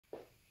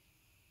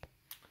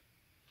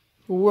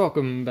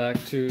Welcome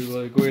back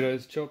to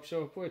Guido's Chop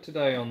Shop, where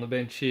today on the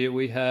bench here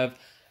we have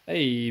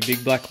a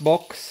big black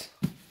box.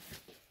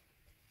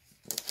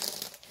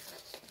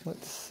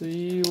 Let's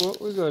see what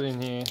we got in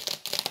here.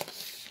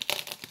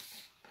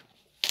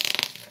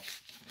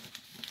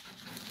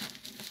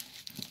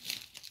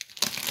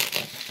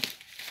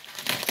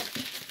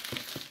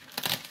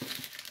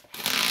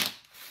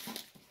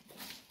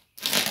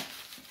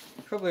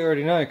 You probably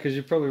already know because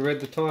you probably read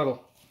the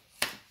title.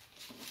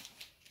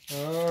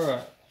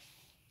 Alright.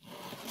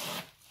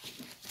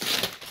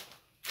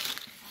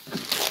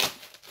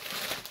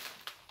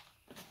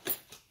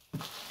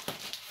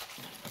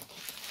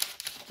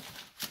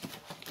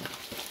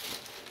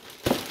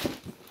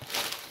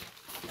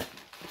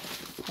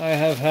 I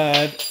have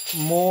had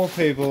more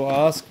people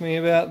ask me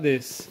about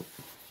this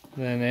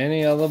than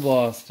any other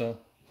blaster.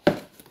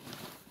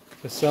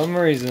 For some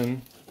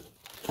reason,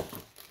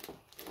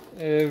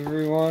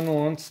 everyone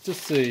wants to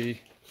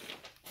see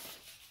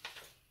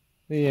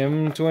the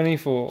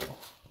M24.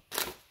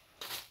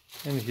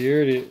 And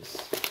here it is.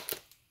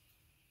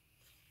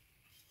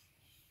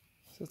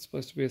 Is that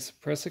supposed to be a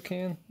suppressor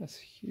can? That's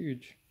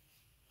huge.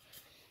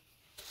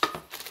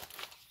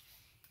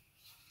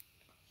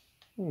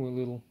 Ooh, a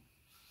little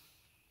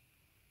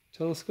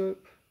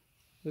telescope.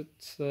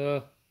 It's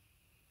not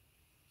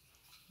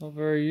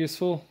very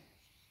useful.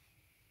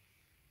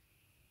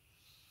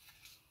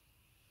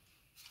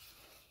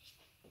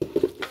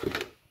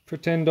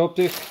 Pretend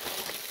optic.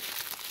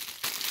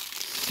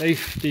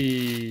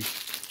 Safety.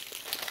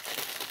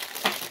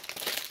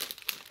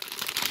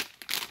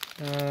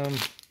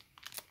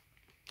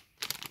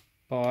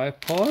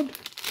 Bipod.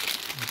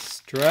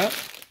 Strap.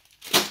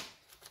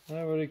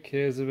 Nobody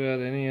cares about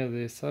any of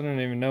this. I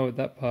don't even know what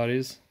that part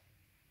is.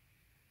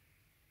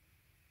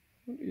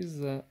 What is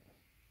that?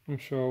 I'm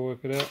sure I'll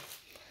work it out.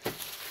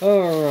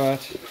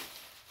 Alright.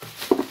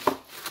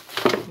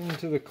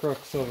 Into the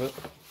crux of it.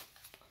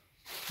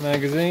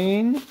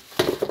 Magazine.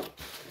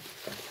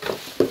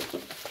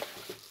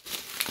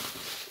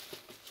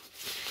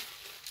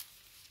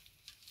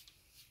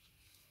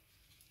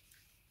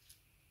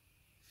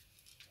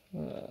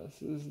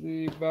 This is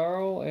the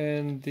barrel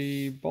and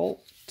the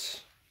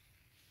bolt.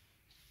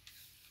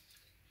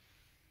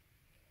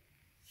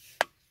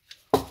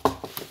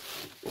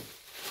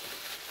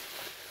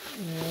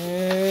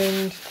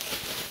 And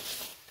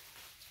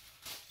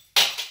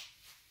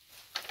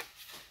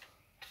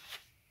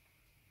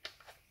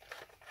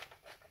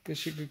I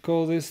guess you could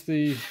call this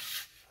the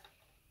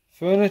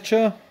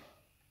furniture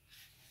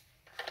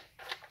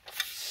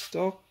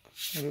stock,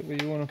 whatever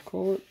you want to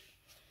call it.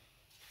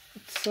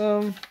 It's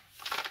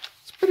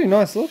pretty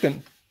nice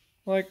looking.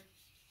 Like,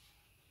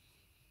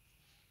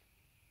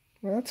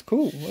 well, that's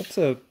cool. That's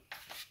a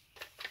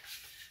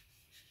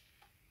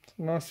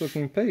nice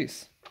looking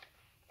piece.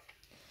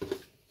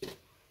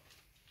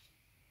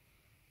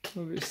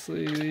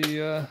 Obviously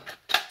the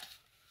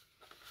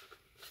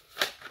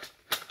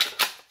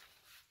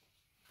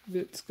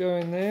bits go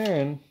in there,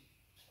 and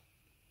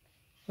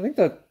I think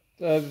that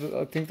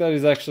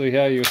is actually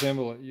how you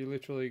assemble it. You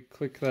literally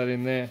click that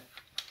in there.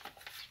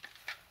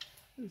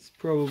 There's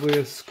probably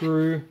a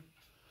screw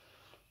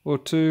or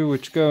two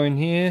which go in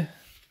here.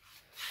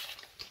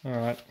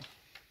 Alright,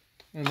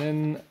 and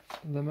then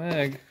the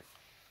mag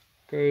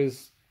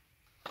goes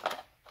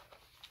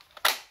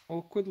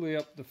awkwardly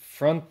up the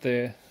front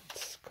there.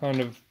 It's kind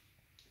of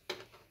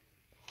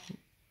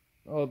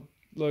odd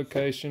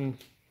location.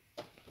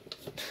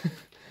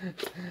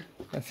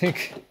 I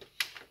think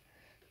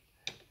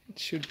it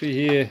should be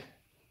here.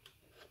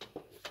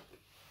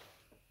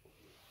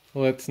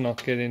 Let's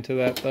not get into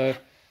that though.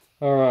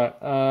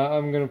 Alright,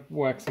 I'm going to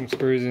whack some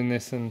screws in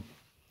this and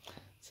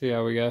see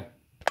how we go.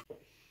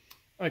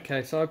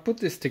 Okay, so I put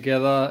this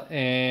together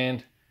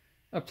and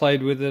I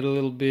played with it a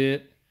little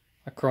bit.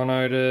 I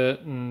chronoed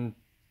it and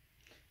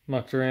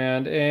mucked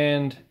around,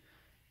 and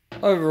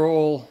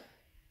overall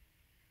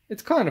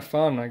it's kind of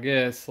fun, I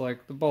guess.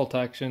 Like, the bolt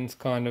action's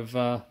kind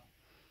of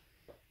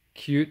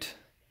cute.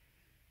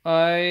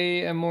 I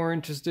am more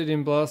interested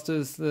in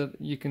blasters that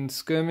you can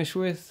skirmish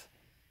with.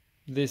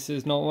 This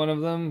is not one of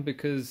them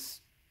because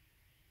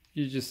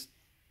you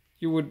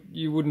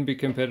wouldn't be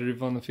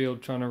competitive on the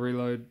field trying to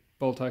reload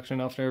bolt action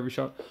after every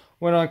shot.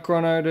 When I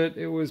chronoed it,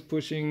 it was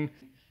pushing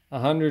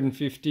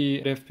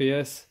 150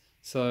 FPS,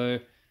 so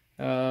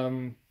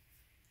yeah,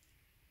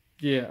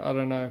 I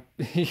don't know.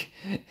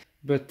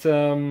 But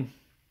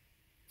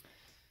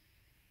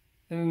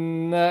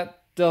and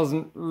that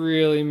doesn't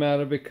really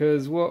matter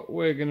because what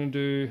we're going to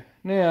do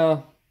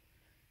now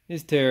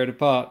is tear it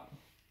apart.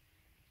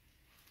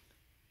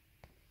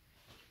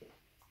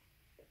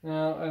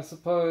 Now, I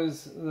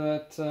suppose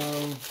that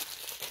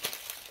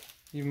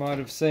you might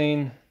have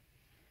seen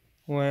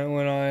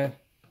when I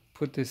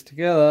put this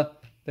together,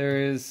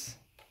 there is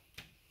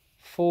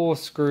 4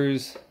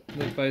 screws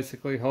that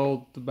basically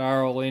hold the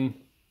barrel in.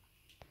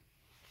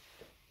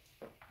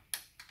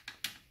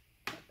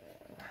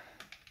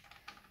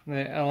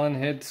 They're Allen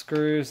head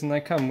screws, and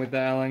they come with the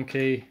Allen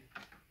key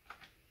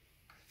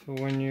for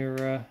when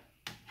you're,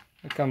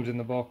 it comes in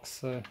the box,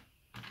 so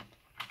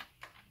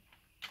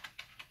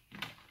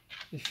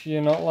if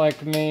you're not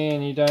like me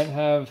and you don't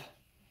have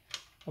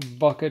a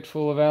bucket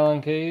full of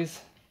Allen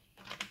keys,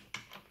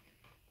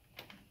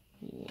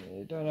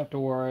 you don't have to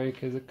worry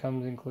because it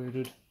comes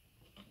included.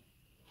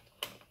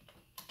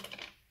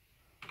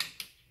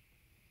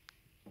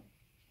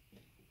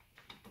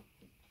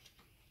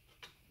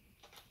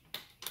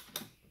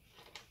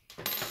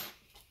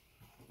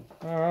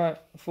 Alright,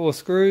 4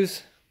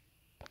 screws.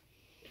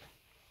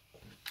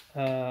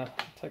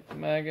 Take the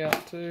mag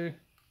out too.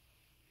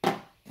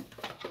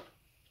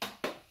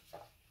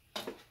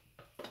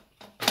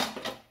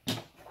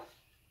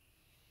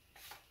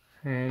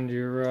 And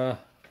your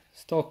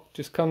stock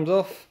just comes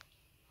off.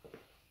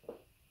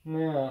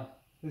 Now,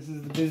 this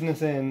is the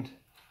business end.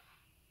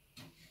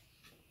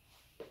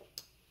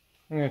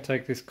 I'm going to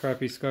take this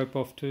crappy scope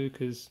off too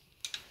because,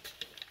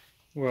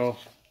 well,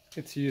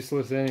 it's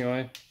useless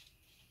anyway.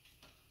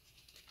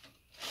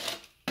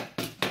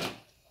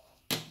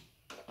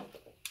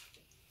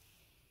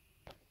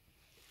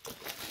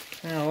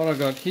 Now what I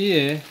got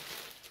here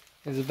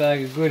is a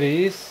bag of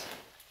goodies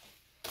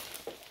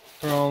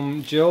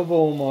from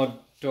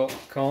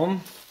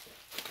gelballmod.com.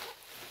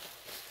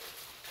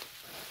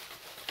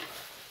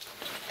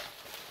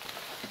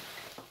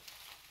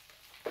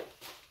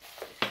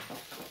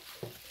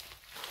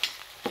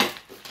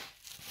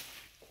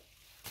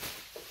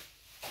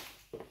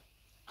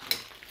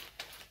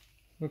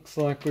 Looks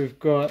like we've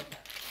got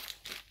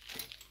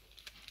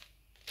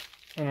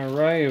an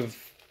array of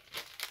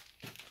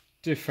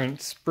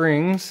different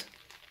springs.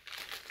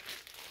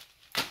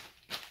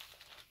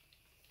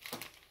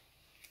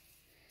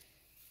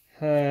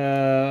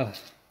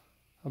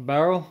 A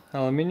barrel,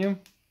 aluminium.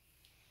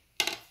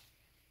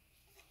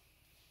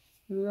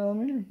 Is it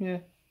aluminium? Yeah.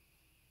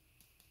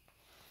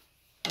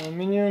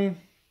 Aluminium.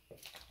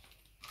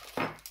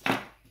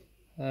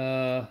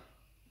 Looks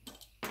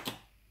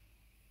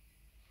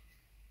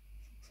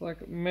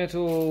like a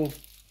metal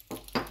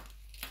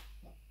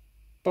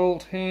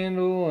bolt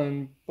handle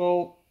and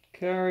bolt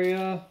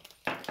carrier.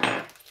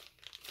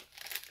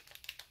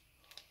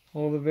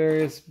 All the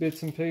various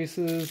bits and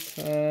pieces.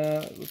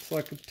 Looks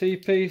like a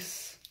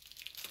T-piece.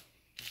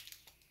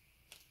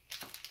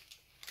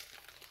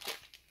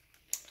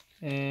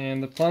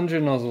 And the plunger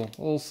nozzle,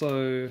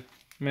 also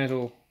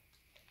metal.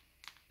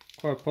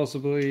 Quite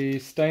possibly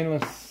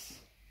stainless.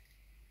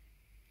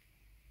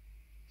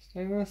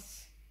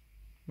 Stainless?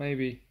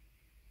 Maybe.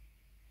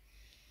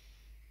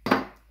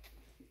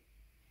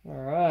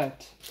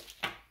 Alright.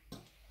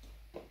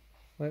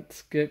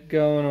 Let's get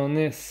going on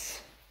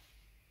this.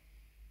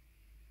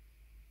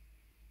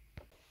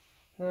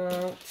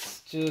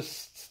 Let's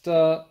just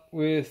start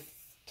with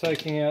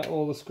taking out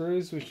all the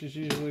screws, which is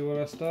usually what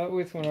I start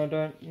with when I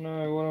don't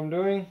know what I'm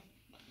doing.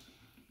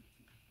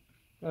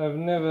 I've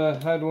never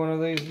had one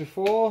of these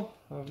before.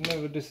 I've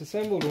never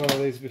disassembled one of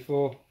these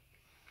before.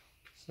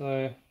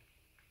 So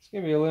it's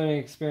going to be a learning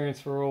experience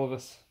for all of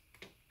us.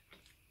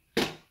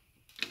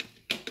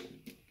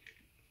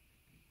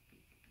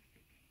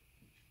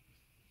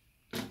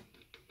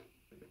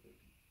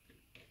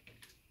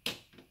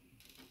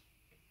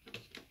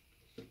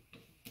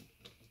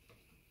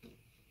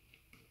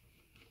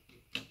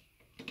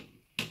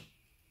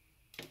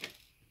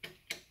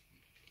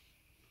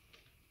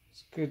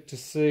 Good to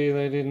see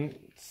they didn't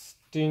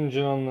stinge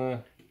on the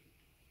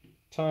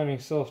tiny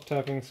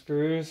self-tapping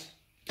screws.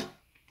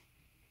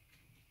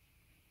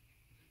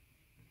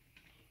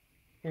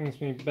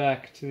 Brings me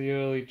back to the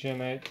early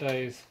Gen 8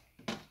 days.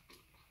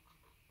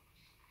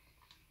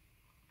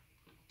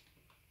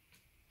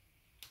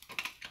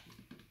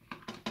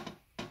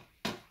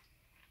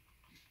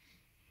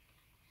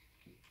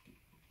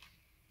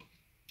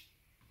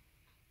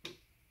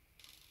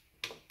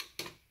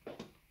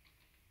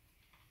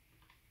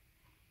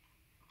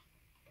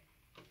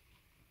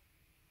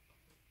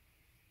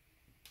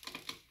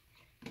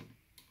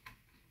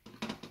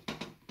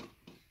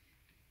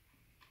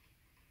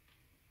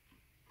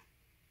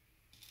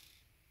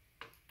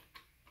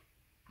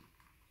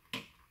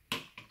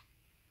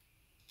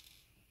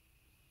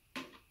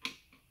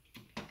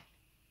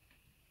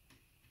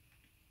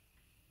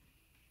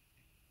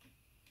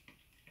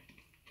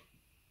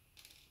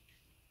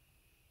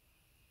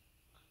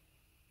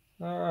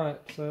 Alright,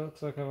 so it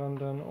looks like I've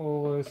undone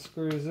all those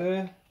screws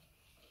there.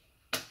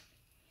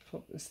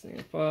 Pop this thing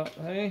apart,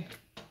 hey?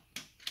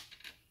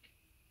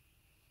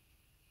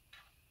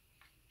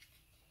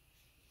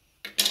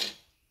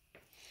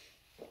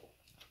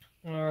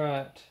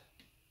 Alright.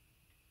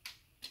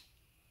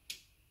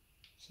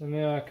 So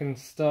now I can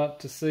start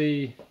to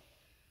see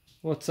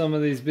what some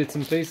of these bits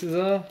and pieces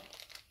are.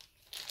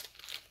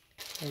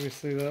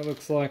 Obviously that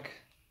looks like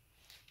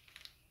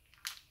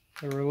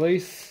a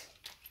release.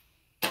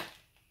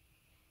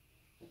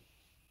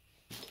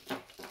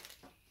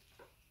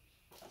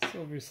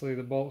 Obviously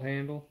the bolt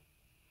handle.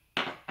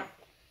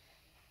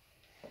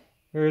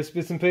 Various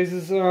bits and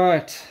pieces.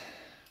 Alright.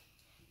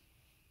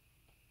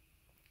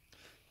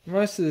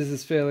 Most of this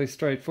is fairly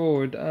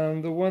straightforward.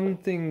 The one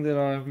thing that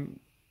I'm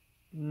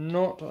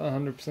not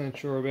 100%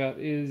 sure about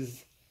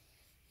is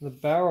the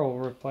barrel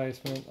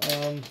replacement.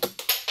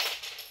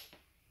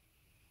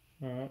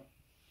 Alright.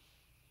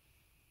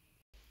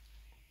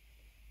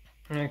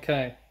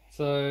 Okay,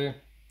 so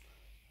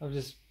I've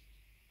just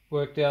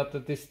worked out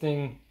that this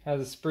thing has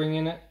a spring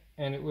in it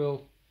and it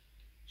will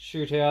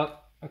shoot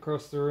out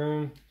across the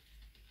room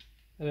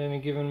at any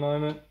given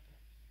moment.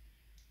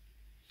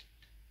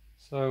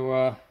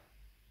 So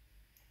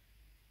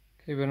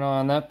keep an eye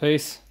on that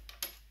piece.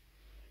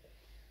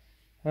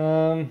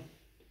 Barrel.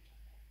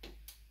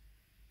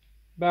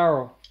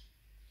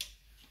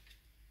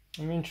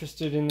 I'm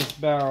interested in this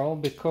barrel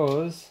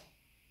because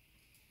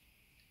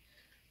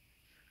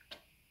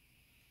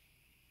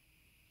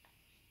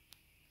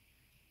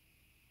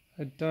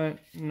I don't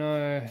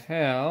know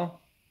how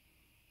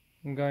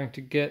I'm going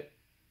to get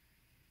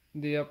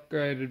the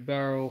upgraded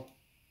barrel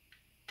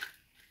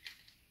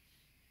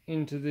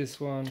into this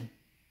one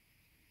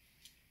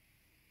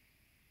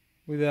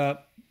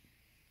without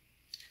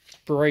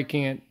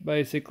breaking it,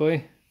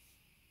 basically.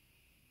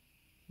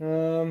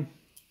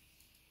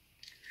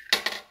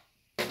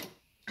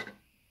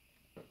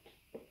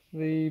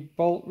 The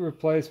bolt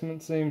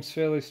replacement seems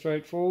fairly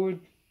straightforward.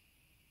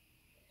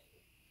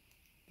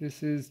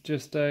 This is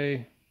just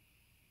a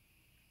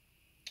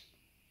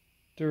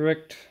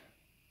direct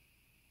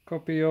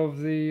copy of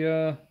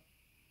the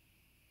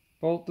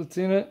bolt that's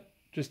in it,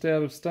 just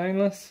out of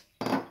stainless.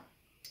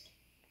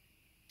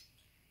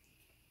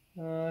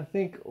 I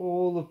think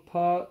all the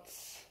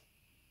parts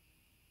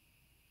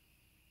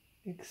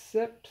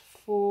except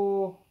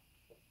for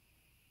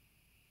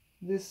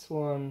this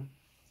one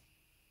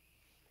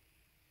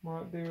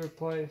might be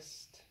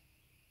replaced.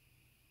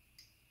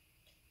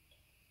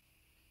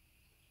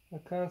 I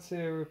can't see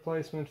a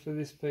replacement for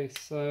this piece,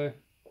 so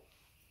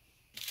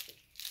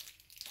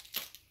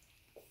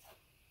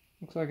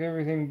looks like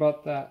everything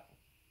but that.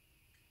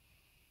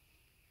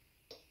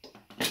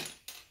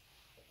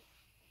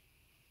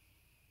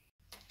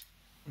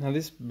 Now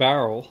this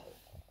barrel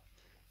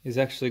is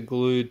actually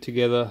glued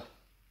together.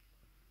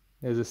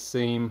 There's a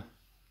seam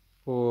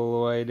all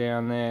the way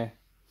down there.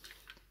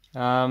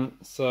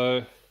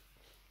 So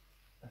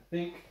I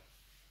think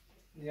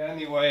the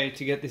only way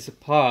to get this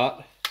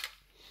apart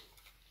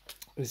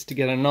is to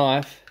get a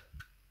knife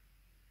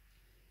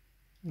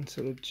and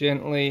sort of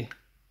gently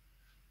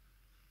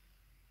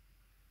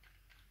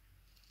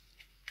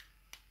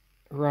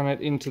run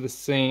it into the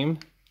seam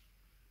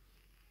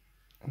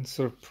and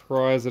sort of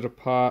prise it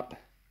apart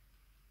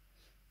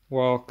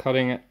while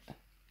cutting it.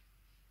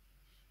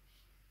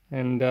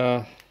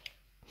 And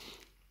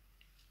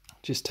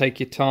just take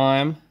your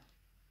time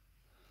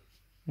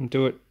and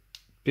do it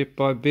bit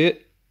by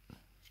bit.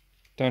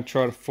 Don't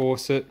try to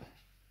force it.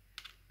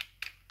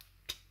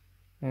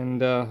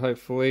 And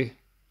hopefully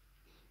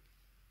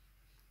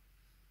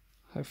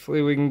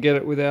we can get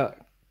it without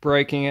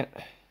breaking it.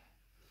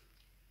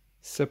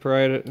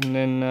 Separate it and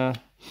then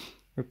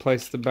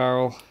replace the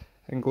barrel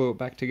and glue it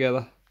back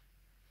together.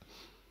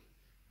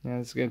 Now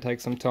this is going to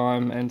take some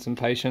time and some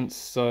patience,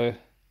 so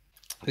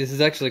this is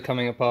actually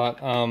coming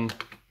apart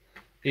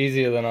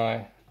easier than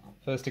I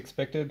first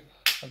expected.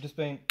 I've just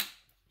been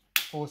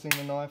forcing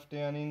the knife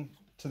down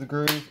into the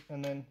groove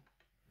and then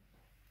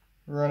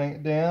running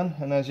it down,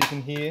 and as you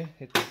can hear,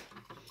 it's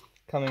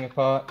coming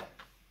apart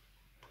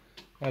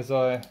as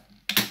I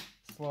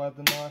slide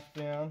the knife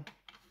down.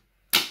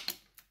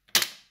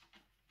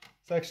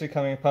 It's actually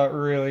coming apart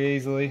really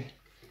easily.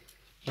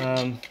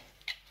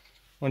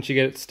 Once you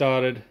get it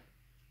started, it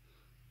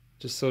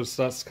just sort of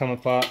starts to come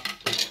apart.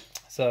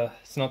 So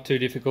it's not too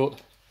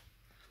difficult.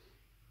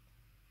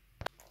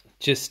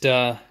 Just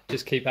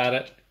keep at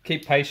it.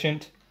 Keep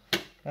patient.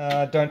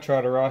 Don't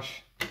try to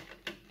rush.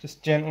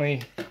 Just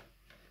gently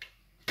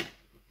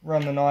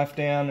run the knife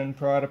down and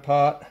pry it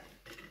apart,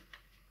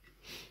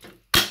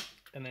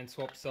 and then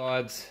swap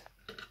sides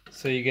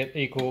so you get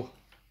equal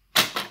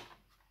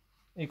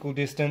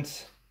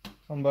distance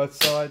on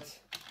both sides,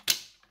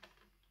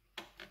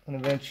 and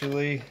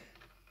eventually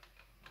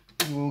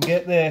you will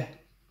get there.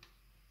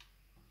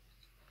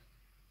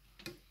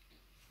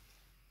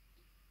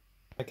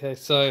 Okay,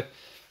 so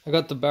I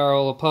got the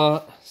barrel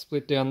apart,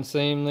 split down the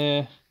seam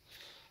there.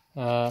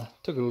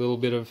 Took a little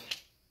bit of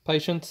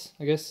patience,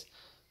 I guess,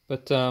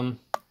 but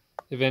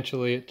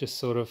eventually it just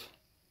sort of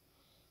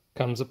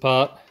comes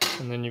apart,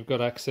 and then you've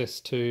got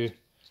access to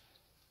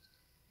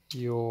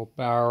your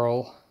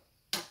barrel.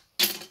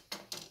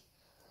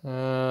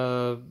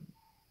 Mine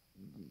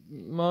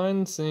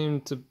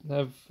seemed to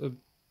have a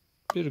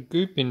bit of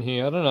goop in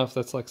here. I don't know if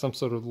that's like some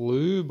sort of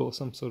lube or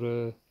some sort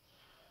of...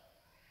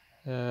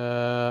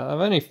 I've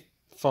only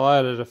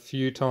fired it a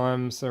few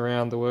times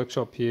around the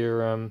workshop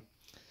here,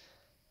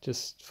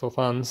 just for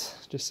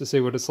funs, just to see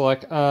what it's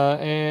like,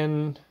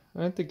 and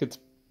I don't think it's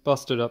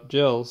busted up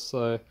gels,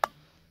 so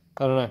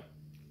I don't know.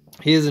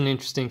 Here's an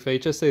interesting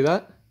feature, see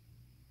that?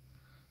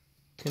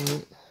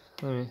 Let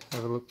me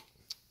have a look.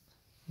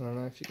 I don't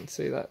know if you can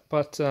see that,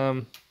 but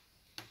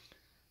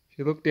if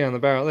you look down the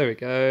barrel, there we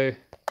go,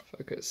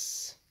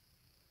 focus.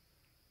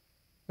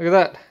 Look at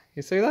that,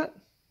 you see that?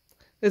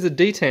 There's a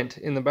detent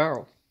in the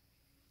barrel.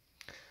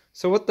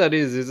 So what that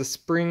is a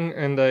spring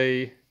and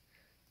a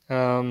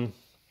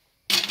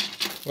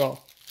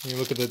well, you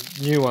look at the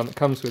new one that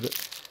comes with it.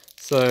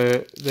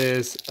 So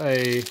there's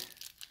a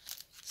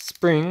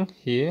spring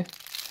here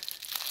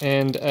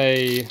and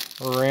a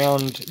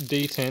round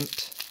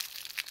detent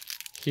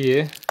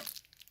here,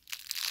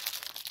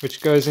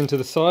 which goes into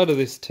the side of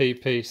this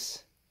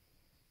T-piece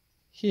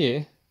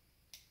here.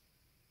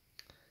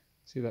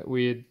 See that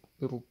weird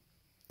little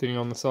thing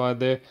on the side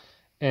there?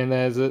 And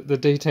there's the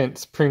detent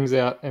springs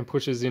out and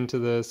pushes into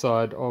the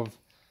side of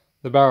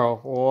the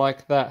barrel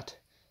like that,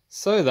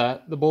 so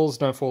that the balls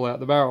don't fall out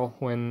the barrel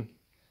when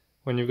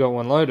you've got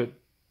one loaded.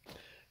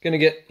 Going to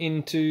get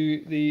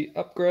into the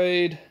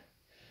upgrade.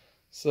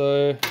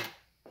 So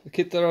the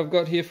kit that I've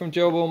got here from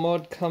Gel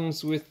Mod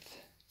comes with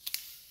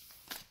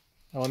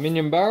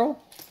aluminium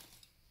barrel.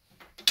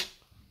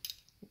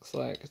 Looks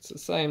like it's the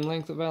same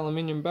length of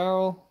aluminium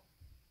barrel.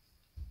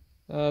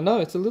 No,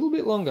 it's a little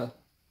bit longer.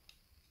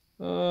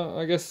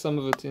 I guess some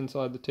of it's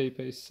inside the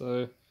T-piece,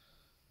 so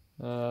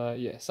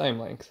yeah, same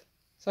length.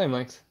 Same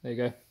length, there you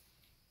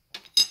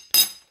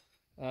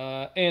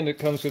go. And it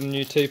comes with a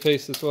new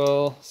T-piece as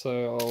well,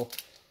 so I'll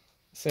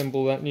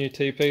assemble that new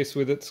T-piece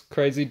with its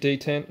crazy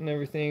detent and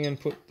everything and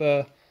put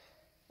the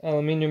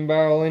aluminium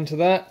barrel into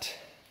that.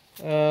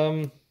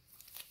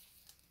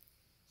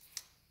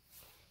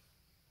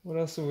 What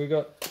else have we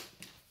got?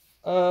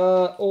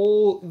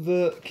 All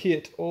the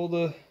kit, all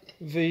the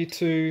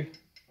V2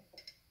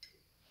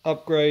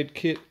 upgrade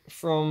kit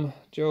from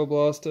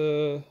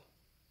gelblaster,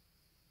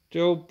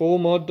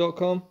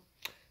 gelballmod.com,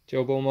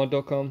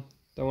 gelballmod.com,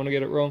 don't want to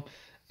get it wrong.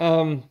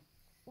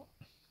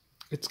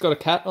 It's got a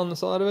cat on the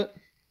side of it,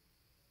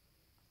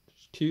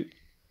 it's cute,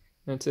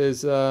 and it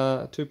says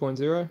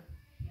 2.0,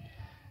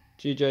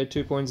 GJ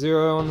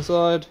 2.0 on the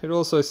side. It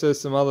also says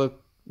some other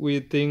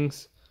weird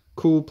things,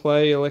 Cool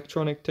Play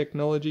Electronic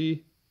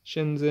Technology,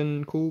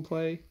 Shenzhen Cool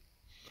Play,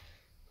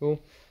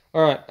 cool.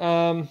 Alright,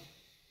 so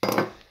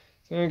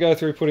I'm going to go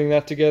through putting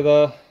that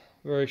together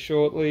very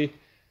shortly.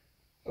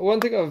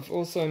 One thing I've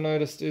also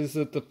noticed is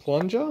that the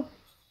plunger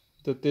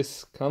that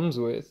this comes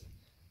with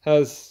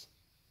has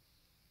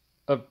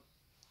a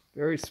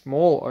very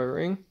small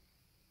O-ring.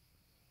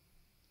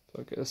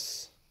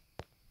 Focus.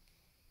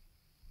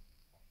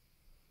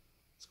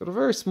 It's got a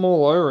very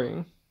small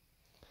O-ring,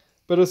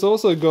 but it's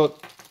also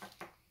got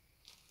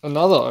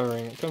another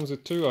O-ring. It comes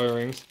with two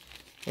O-rings.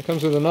 It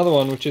comes with another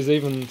one which is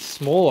even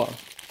smaller.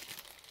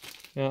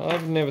 Now,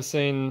 I've never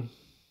seen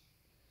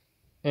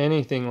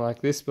anything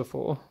like this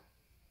before.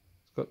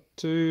 It's got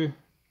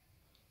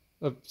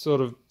a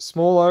sort of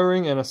small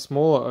O-ring and a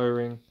smaller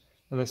O-ring,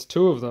 and there's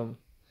two of them.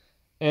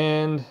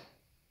 And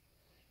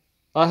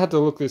I had to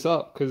look this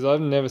up because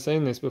I've never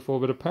seen this before,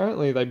 but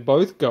apparently they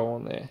both go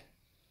on there,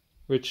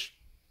 which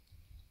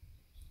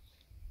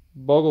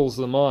boggles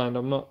the mind.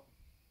 I'm not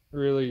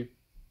really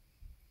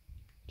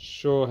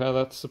sure how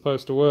that's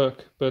supposed to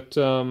work, but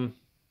I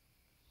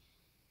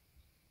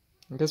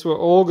guess we're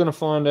all going to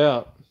find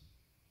out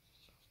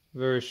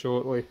very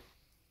shortly.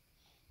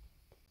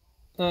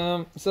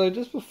 So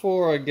just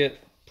before I get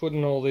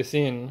putting all this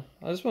in,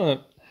 I just want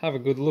to have a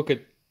good look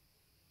at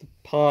the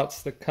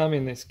parts that come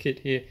in this kit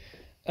here.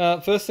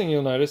 First thing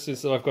you'll notice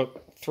is that I've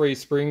got 3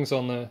 springs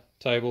on the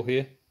table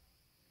here.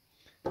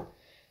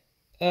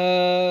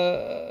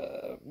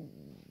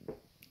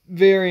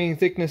 Varying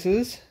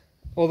thicknesses,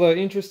 although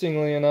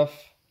interestingly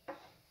enough,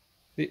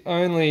 the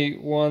only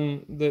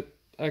one that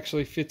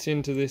actually fits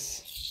into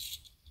this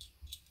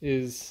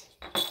is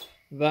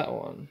that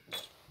one.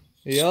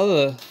 The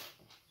other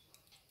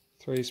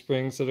 3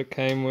 springs that it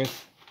came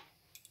with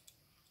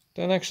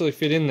don't actually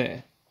fit in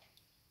there.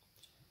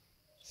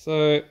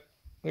 So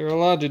they're a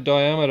larger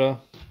diameter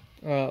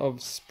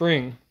of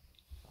spring.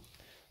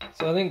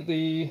 So I think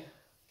the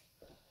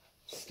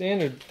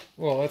standard,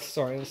 well, that's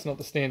not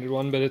the standard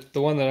one, but it's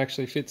the one that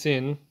actually fits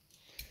in.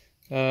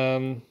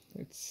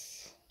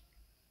 It's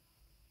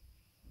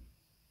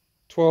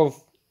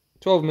 12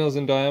 mils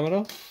in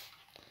diameter.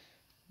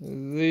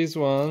 These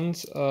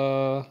ones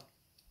are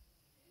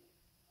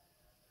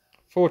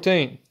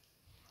 14,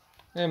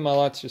 and my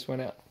lights just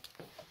went out.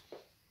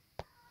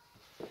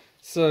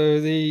 So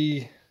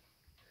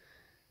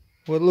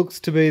what looks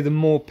to be the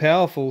more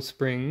powerful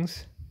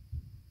springs,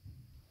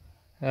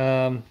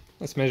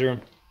 let's measure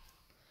them.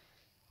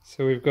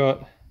 So we've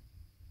got,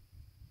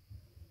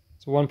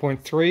 it's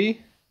 1.3,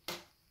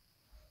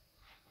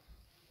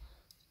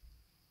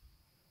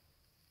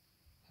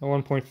 a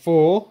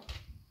 1.4,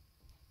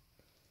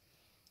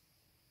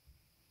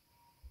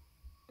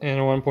 and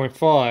a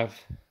 1.5.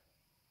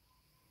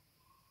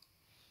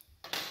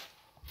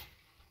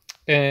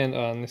 And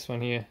on this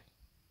one here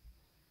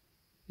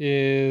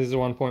is a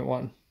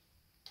 1.1.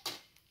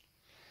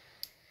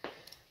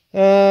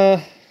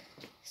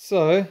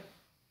 So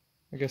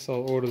I guess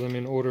I'll order them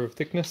in order of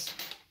thickness.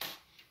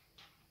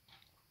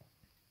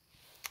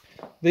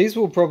 These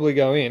will probably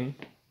go in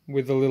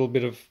with a little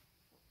bit of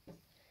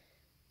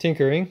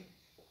tinkering,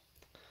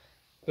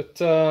 but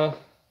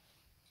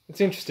it's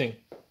interesting.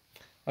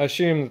 I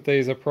assume that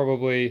these are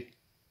probably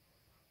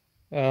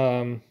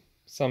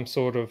some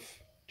sort of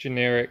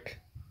generic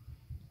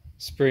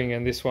spring,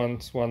 and this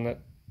one's one that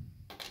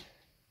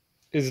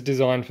is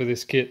designed for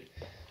this kit.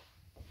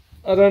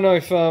 I don't know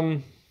if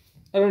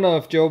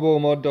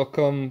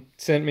gelballmod.com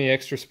sent me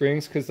extra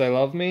springs because they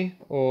love me,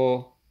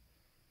 or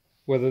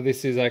whether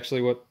this is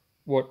actually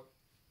what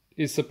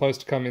is supposed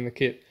to come in the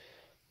kit.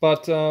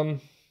 But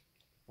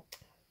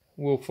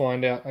we'll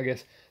find out, I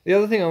guess. The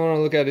other thing I want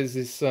to look at is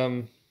this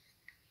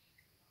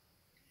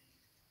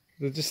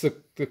just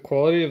the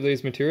quality of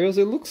these materials.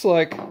 It looks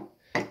like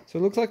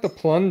the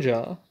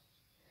plunger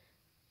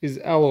is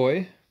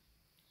alloy,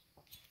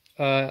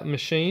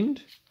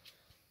 machined.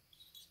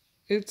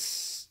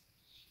 It's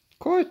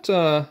quite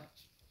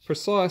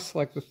precise,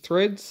 like the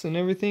threads and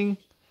everything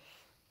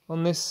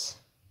on this.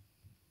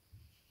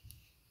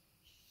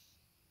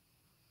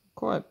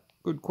 Quite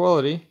good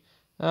quality.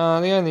 The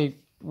only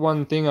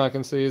one thing I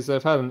can see is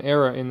they've had an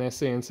error in their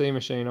CNC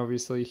machine,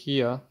 obviously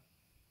here.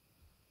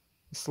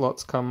 The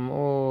slots come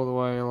all the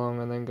way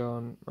along and then go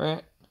on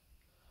right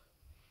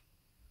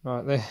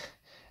there.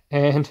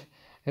 And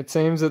it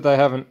seems that they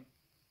haven't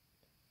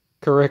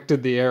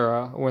corrected the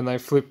error when they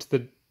flipped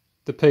the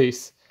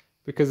piece,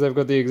 because they've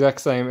got the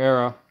exact same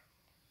error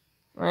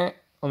right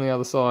on the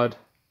other side.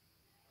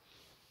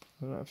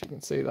 I don't know if you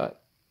can see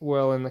that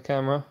well in the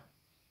camera.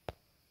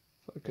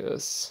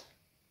 Focus.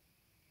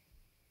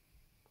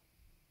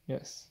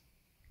 Yes.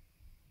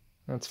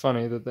 That's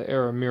funny that the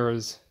error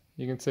mirrors.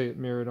 You can see it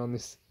mirrored on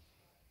this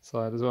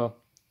side as well.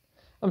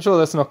 I'm sure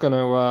that's not going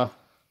to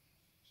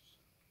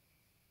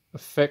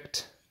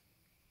affect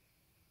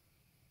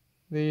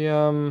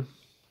the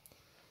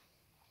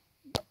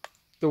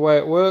way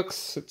it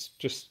works. It's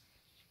just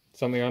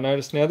something I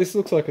noticed. Now this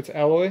looks like it's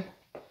alloy.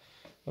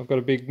 I've got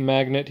a big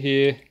magnet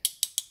here.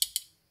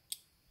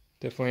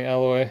 Definitely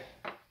alloy.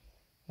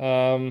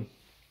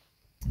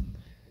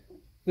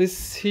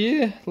 This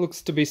here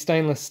looks to be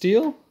stainless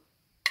steel,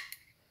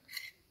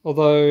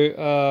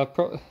 although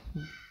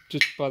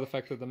just by the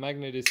fact that the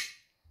magnet is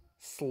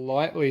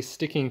slightly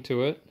sticking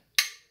to it,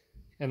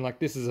 and like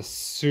this is a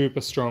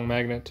super strong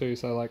magnet too,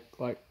 so like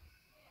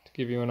to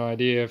give you an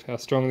idea of how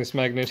strong this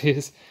magnet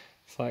is,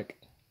 it's like,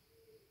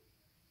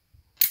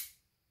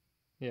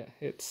 yeah,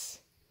 it's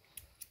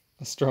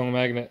a strong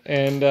magnet.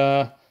 And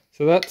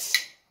so that's,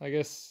 I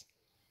guess,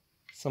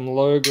 some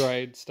low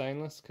grade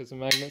stainless because the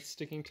magnet's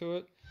sticking to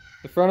it.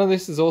 The front of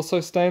this is also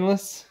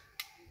stainless,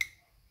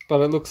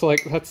 but it looks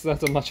like that's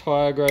a much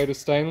higher grade of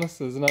stainless.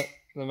 The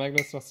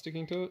magnet's not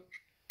sticking to it.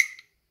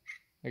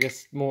 I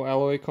guess more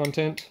alloy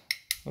content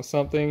or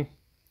something.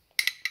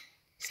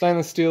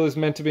 Stainless steel is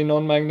meant to be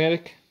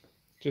non-magnetic,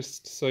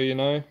 just so you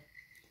know.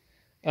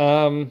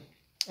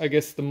 I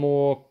guess the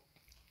more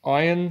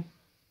iron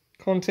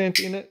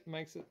content in it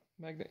makes it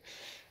magnetic.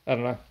 I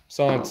don't know,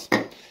 science.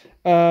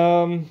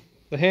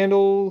 The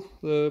handle,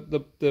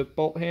 the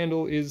bolt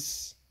handle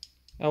is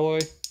alloy,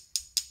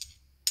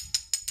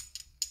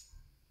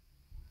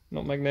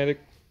 not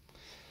magnetic.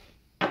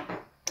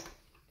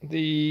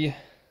 The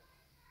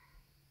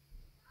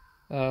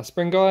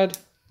spring guide,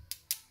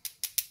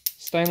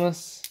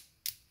 stainless,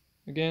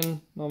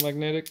 again, not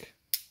magnetic.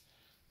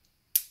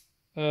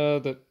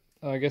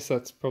 I guess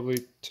that's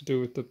probably to do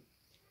with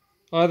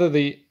either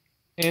the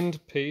end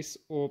piece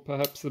or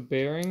perhaps the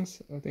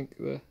bearings. I think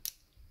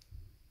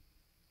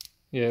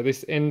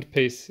this end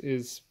piece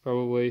is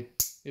probably,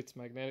 it's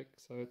magnetic,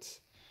 so it's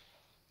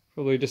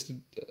probably just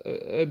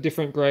a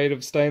different grade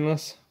of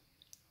stainless.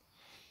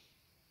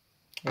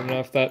 I don't know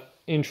if that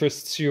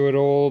interests you at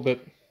all, but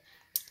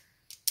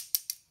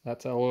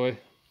that's alloy.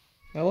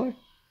 Alloy?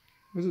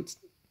 Is it?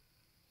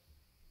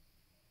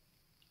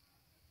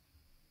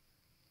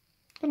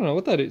 I don't know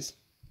what that is.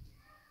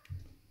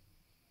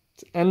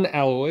 It's an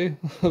alloy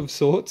of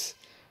sorts,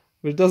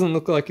 but it doesn't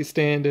look like your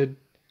standard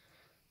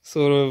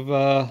sort of,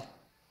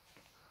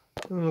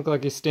 doesn't look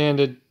like your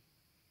standard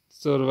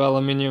sort of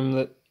aluminium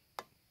that,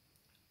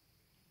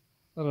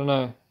 I don't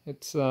know,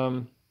 it's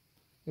a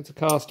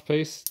cast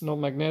piece, not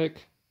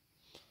magnetic.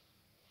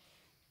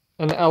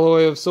 An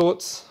alloy of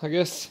sorts, I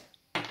guess.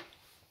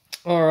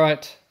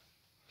 Alright.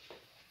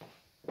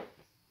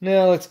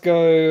 Now let's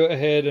go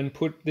ahead and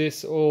put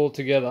this all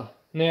together.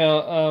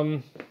 Now,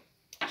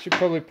 I should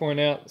probably point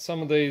out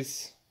some of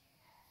these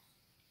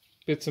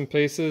bits and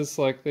pieces,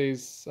 like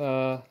these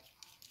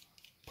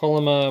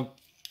polymer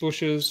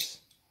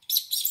bushes,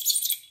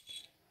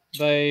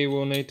 they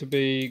will need to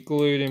be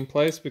glued in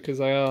place because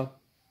they are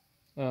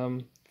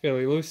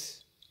fairly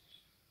loose.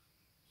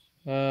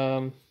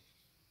 I'm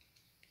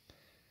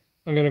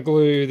going to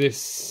glue the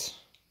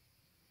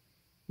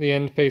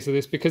end piece of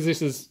this, because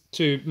this is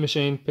two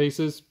machined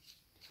pieces.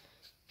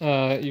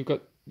 You've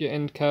got your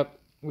end cap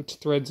which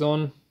threads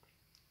on.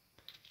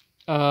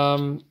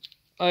 I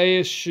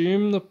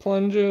assume the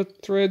plunger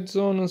threads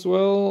on as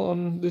well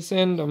on this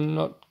end. I'm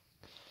not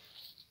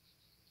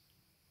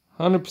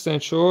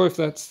 100% sure if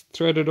that's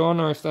threaded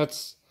on or if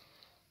that's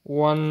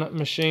one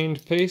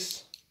machined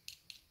piece.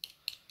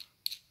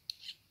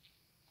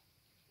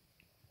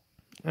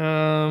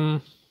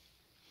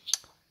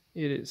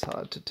 It is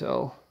hard to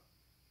tell.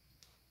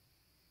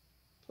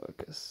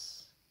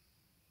 Focus.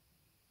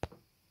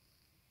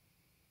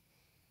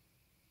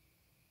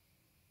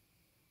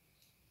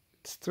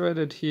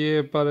 threaded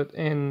here, but it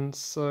ends,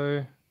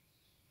 so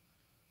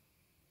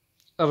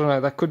I don't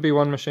know, that could be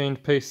one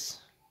machined piece.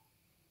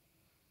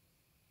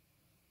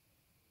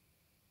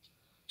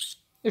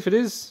 If it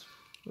is,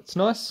 it's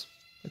nice.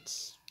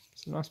 It's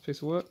a nice piece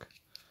of work,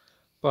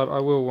 but I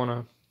will want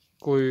to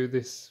glue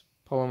this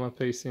polymer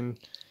piece in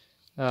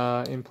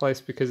place,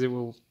 because it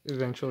will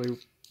eventually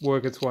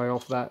work its way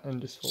off that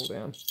and just fall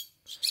down.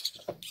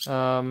 So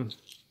I'm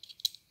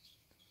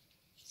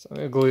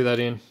going to glue that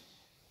in.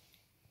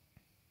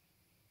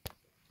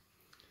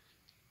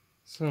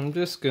 So I'm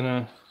just going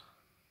to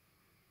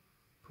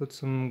put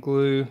some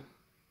glue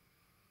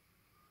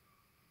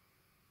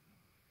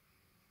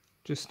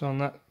just on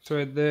that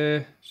thread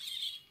there.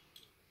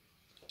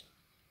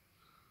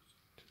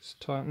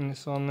 Just tighten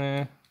this on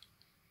there.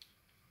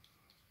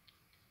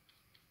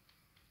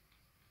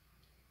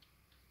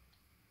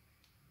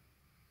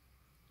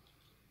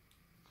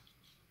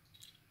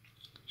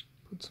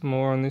 Put some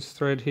more on this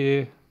thread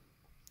here.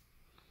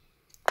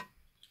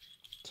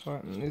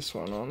 Tighten this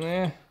one on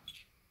there.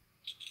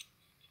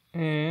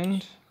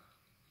 And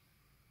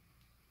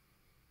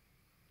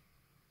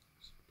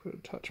put a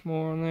touch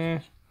more on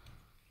there.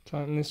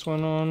 Tighten this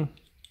one on.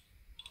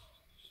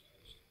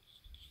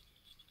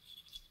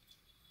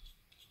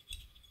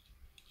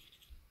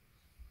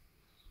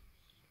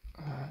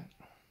 Alright.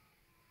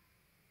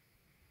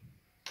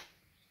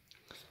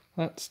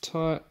 That's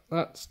tight,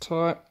 that's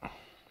tight.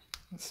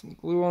 There's some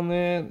glue on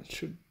there that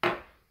should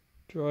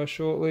dry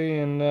shortly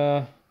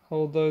and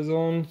hold those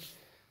on.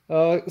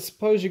 I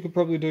suppose you could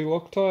probably do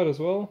Loctite as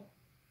well.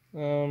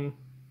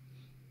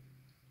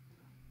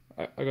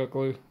 I got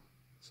glue,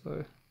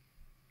 so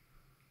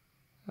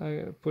I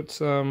gotta put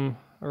some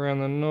around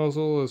the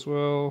nozzle as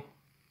well.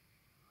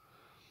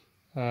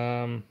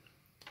 Let's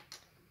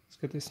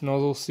get this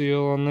nozzle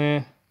seal on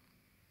there.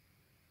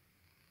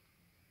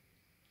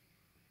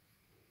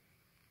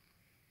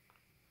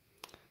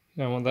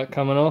 You don't want that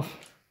coming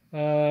off.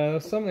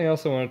 There's something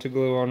else I wanted to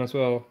glue on as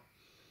well.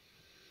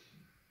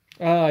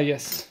 Ah,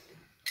 yes.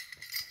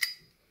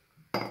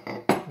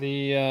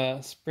 The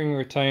spring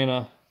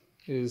retainer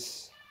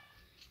is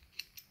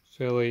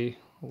fairly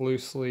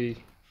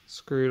loosely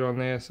screwed on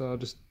there, so I'll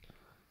just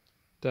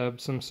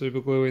dab some super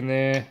glue in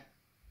there.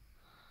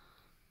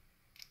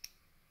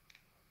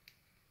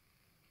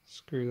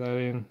 Screw that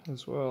in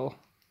as well.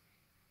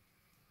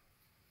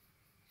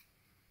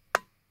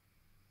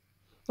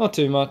 Not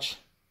too much.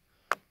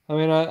 I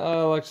mean,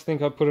 I like to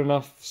think I put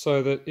enough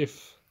so that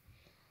if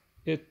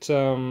it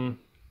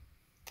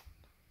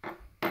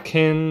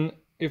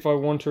if I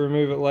want to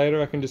remove it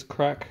later, I can just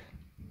crack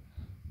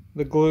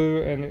the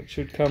glue and it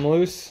should come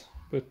loose.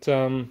 But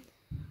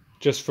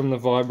just from the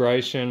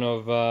vibration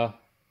of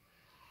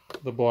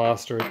the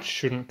blaster, it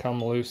shouldn't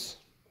come loose.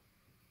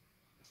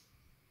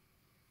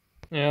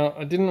 Now,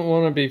 I didn't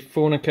want to be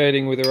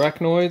fornicating with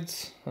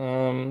arachnoids,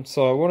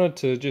 so I wanted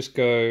to just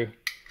go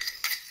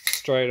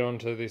straight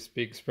onto this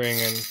big spring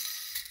and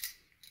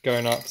go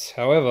nuts.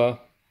 However,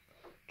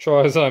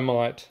 try as I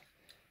might,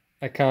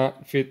 I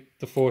can't fit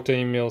the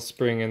 14mm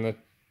spring in the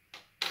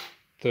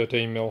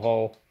 13mm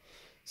hole.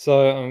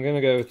 So I'm going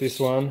to go with this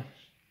one,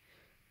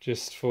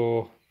 just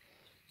for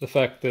the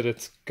fact that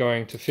it's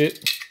going to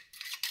fit.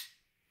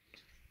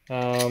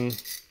 I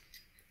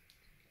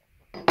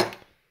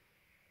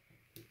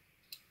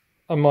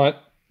might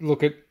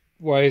look at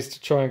ways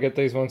to try and get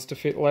these ones to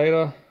fit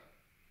later.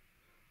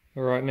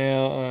 Right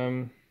now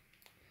I'm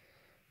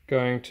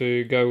going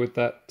to go with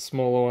that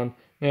smaller one.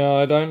 Now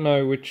I don't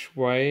know which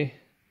way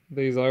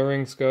these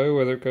O-rings go,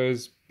 whether it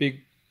goes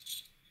big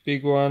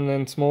one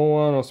then small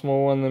one, or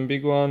small one then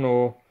big one,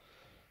 or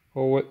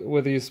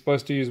whether you're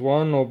supposed to use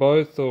one or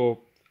both, or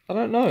I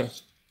don't know.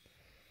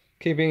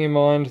 Keeping in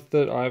mind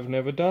that I've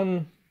never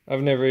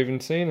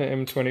even seen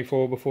an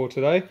M24 before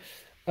today.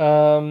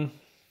 I'm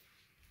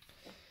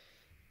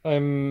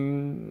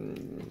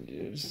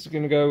just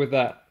going to go with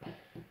that.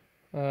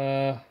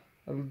 I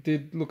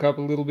did look up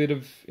a little bit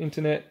of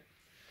internet,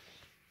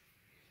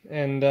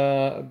 and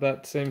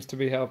that seems to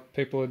be how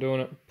people are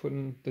doing it,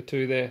 putting the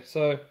two there.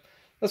 So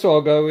that's what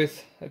I'll go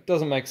with. It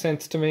doesn't make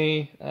sense to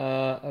me.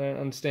 I don't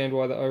understand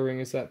why the O-ring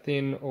is that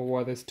thin, or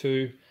why there's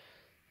two.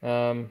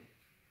 I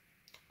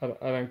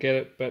don't get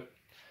it, but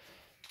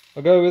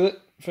I'll go with it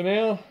for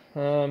now,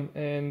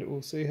 and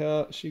we'll see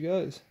how she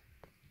goes.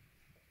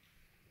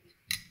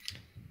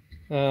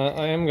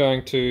 I am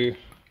going to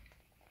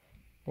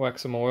whack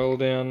some oil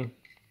down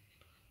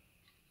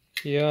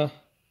here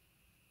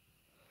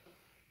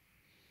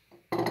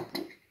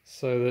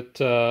so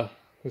that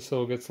this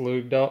all gets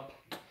lubed up.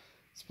 I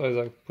suppose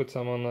I could put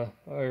some on the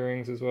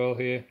O-rings as well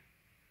here.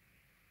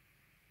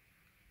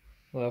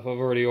 Well, if I've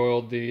already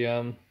oiled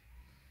the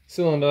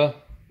cylinder,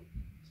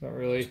 it's not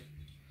really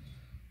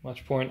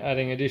much point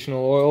adding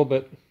additional oil,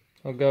 but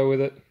I'll go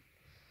with it.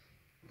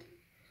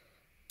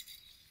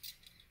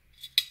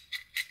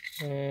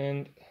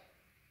 And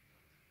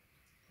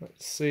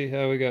let's see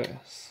how we go.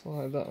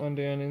 Slide that one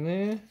down in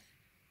there.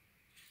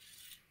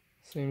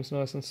 Seems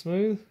nice and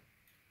smooth.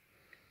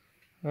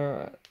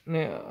 Alright,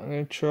 now I'm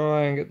going to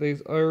try and get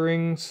these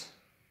O-rings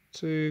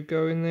to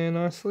go in there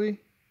nicely.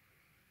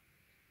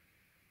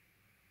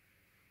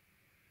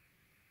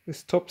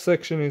 This top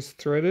section is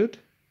threaded,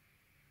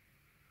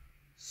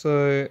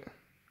 so it's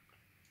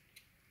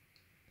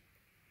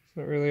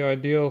not really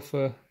ideal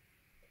for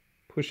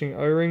pushing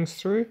O-rings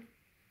through.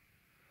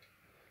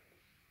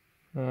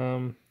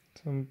 So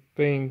I'm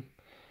being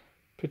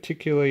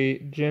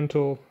particularly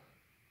gentle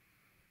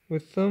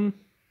with them.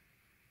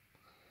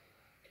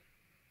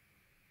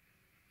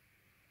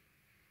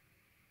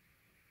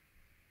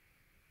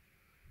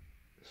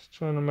 Just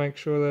trying to make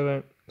sure they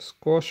don't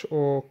squash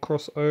or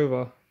cross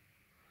over.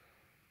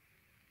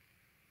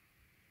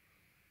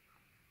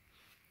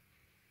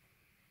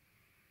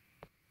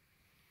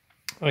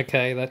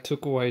 Okay, that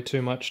took way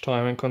too much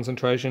time and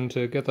concentration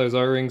to get those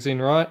O-rings in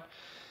right.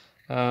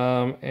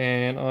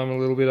 And I'm a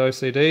little bit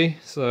OCD,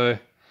 so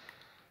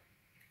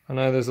I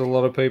know there's a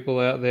lot of people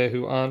out there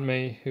who aren't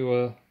me who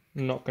are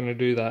not going to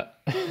do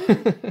that.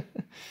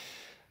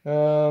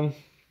 Alright,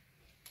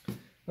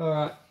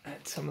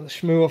 get some of the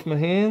shmoo off my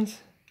hands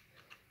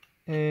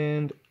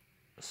and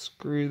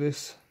screw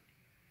this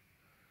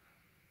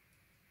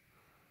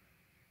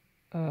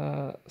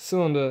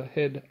cylinder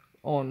head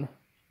on.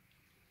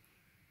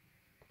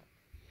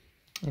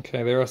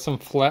 Okay, there are some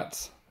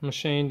flats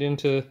machined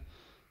into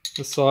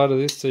the side of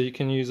this, so you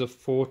can use a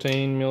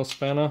 14mm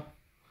spanner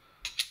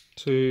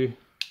to...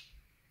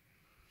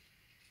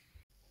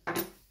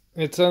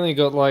 It's only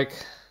got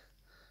like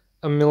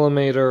a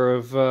millimeter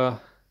of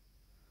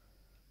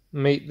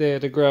meat there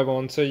to grab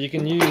on, so you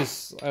can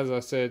use, as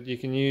I said, you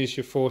can use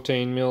your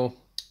 14mm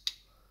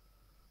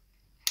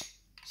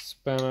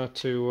spanner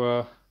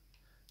to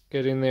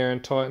get in there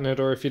and tighten it,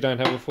 or if you don't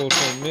have a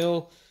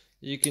 14mm,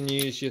 you can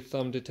use your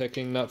thumb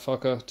detecting nut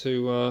fucker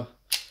to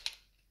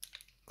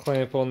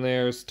clamp on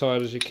there as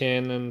tight as you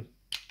can and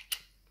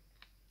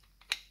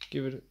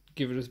give it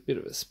a bit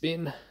of a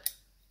spin.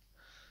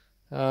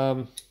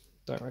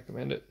 Don't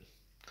recommend it,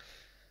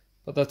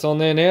 but that's on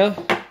there now.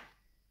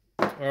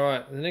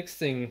 Alright, the next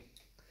thing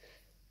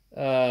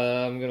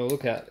I'm going to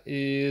look at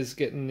is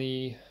getting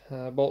the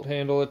bolt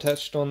handle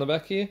attached on the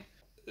back here.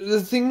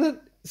 The thing that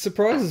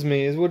surprises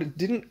me is what it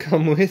didn't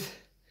come with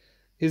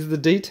is the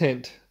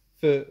detent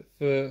for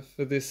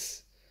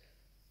this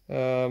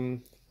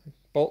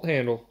bolt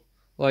handle.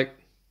 Like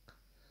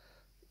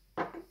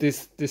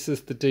this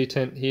is the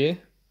detent here,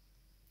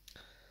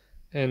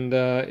 and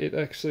it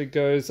actually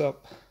goes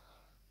up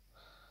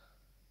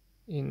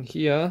in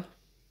here,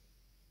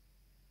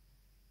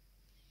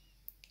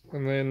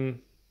 and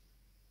then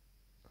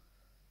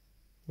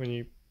when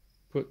you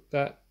put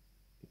that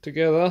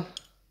together,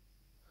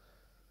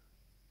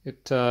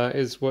 it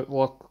is what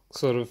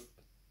locks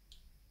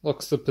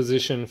the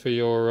position for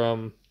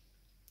your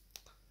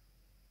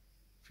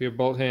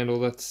bolt handle.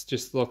 That's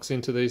just locks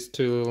into these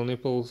two little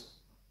nipples,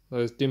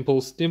 those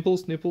dimples,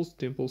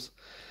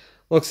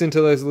 locks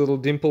into those little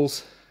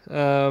dimples,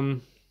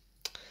 and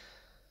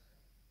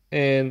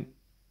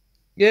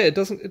yeah, it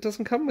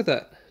doesn't come with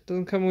that. It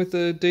doesn't come with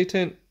the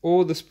detent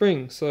or the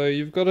spring, so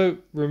you've got to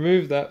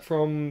remove that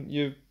from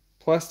your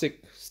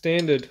plastic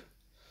standard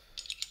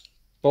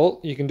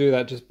bolt. You can do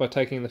that just by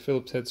taking the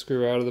Phillips head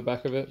screw out of the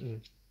back of it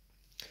and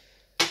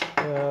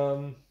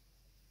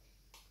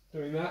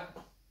doing that.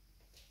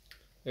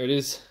 There it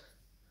is,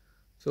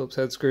 Phillips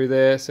head screw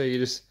there. So you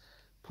just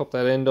pop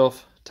that end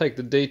off, take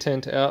the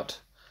detent out.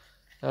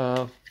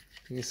 You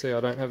can see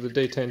I don't have the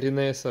detent in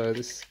there, so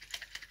this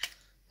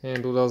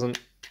handle doesn't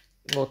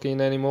lock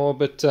in anymore,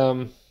 but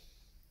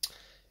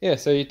yeah,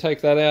 so you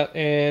take that out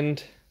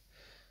and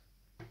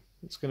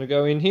it's going to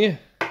go in here.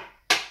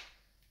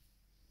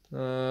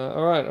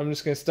 Alright, I'm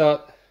just going to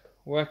start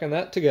whacking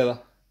that together.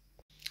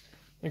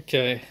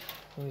 Okay,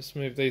 I'll just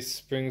move these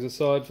springs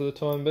aside for the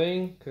time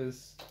being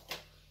because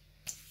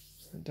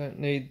I don't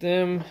need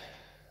them.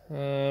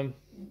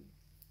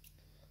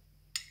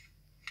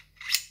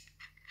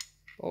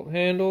 Bolt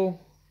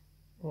handle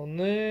on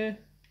there.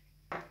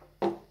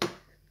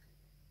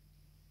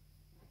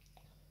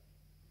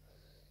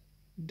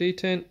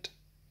 Detent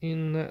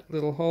in that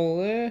little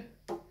hole there.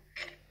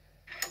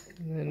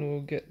 And then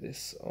we'll get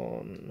this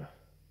on.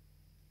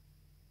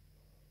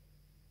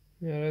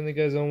 Now it only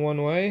goes on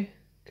one way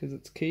because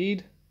it's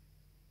keyed.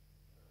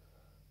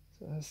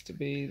 So it has to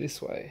be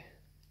this way.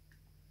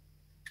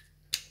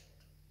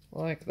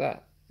 Like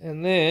that.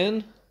 And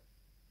then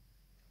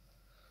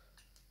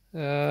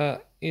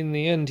in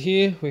the end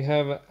here we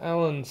have an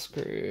Allen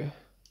screw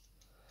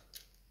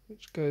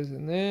which goes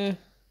in there.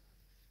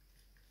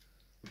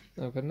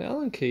 I've got an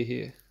Allen key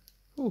here.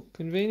 Oh,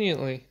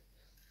 conveniently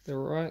the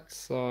right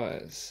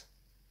size.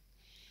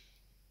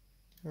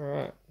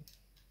 Alright,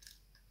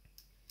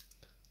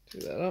 do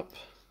that up.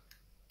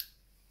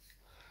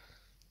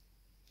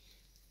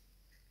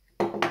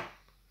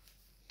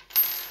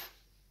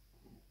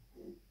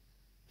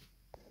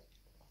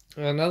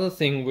 Another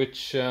thing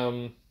which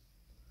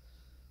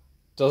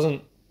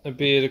doesn't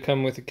appear to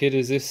come with the kit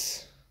is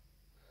this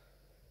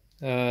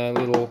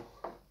little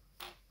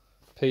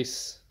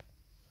piece.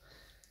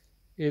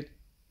 It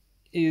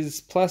is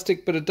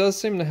plastic, but it does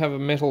seem to have a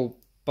metal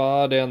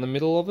bar down the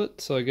middle of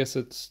it, so I guess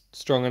it's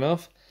strong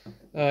enough.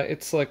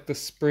 It's like the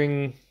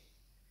spring,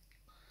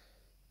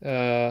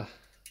 how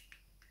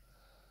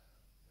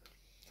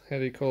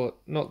do you call it?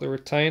 Not the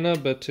retainer,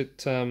 but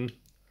it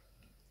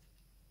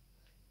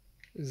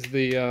is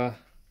the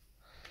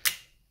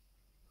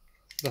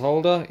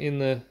holder in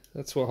the,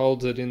 that's what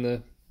holds it in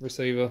the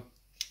receiver.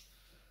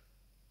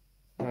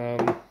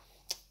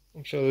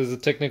 I'm sure there's a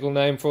technical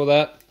name for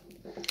that.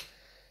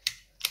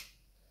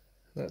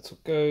 That's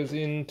what goes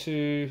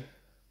into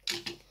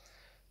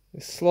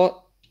this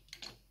slot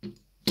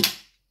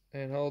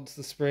and holds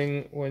the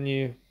spring when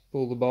you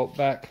pull the bolt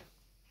back.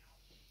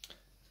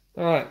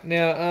 Alright,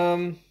 now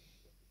I'm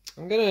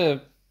going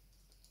to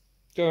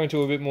go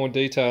into a bit more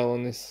detail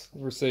on this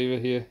receiver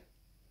here.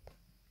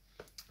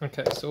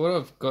 Okay, so what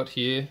I've got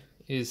here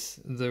is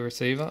the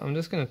receiver. I'm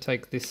just going to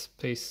take this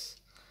piece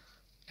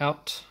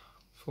out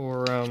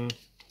for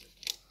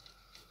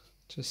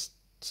just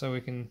so we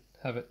can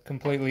have it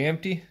completely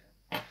empty.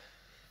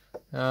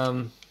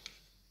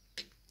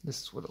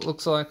 This is what it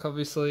looks like.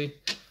 Obviously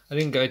I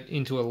didn't go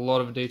into a lot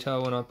of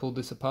detail when I pulled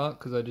this apart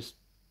because I just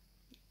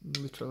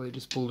literally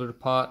just pulled it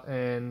apart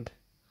and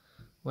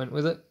went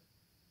with it.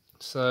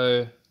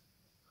 So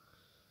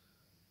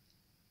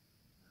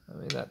I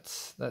mean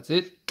that's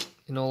it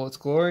in all its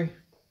glory.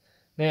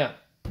 Now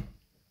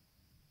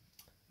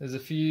there's a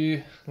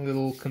few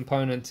little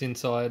components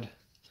inside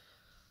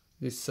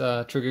this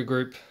trigger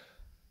group,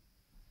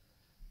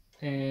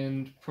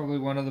 and probably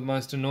one of the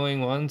most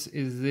annoying ones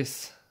is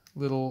this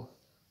little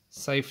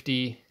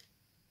safety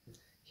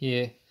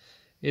here.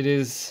 It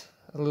is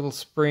a little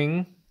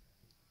spring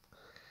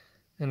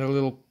and a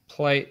little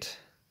plate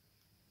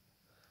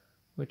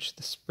which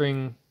the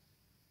spring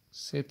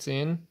sits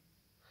in,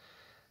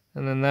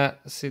 and then that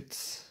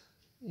sits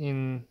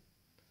in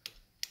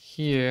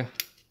here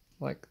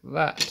like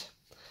that.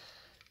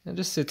 It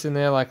just sits in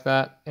there like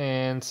that,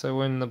 and so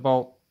when the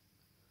bolt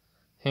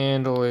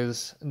handle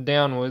is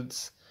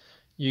downwards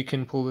you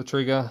can pull the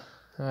trigger,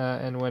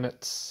 and when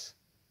it's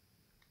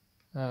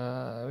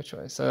which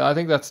way? So I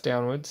think that's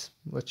downwards,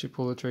 lets you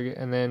pull the trigger,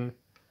 and then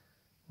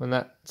when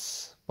that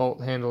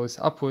bolt handle is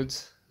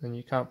upwards then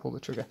you can't pull the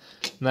trigger,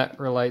 and that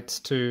relates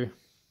to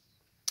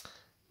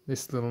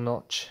this little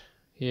notch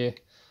here.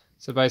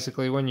 So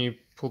basically when you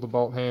pull the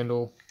bolt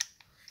handle,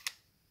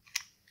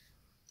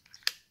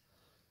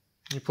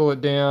 you pull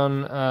it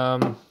down,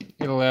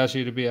 it allows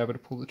you to be able to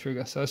pull the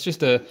trigger. So it's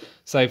just a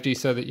safety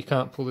so that you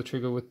can't pull the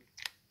trigger with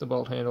the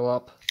bolt handle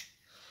up.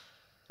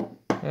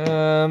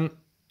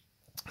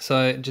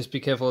 So just be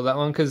careful of that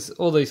one, because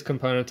all these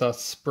components are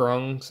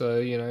sprung, so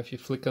you know, if you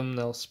flick them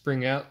they'll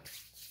spring out.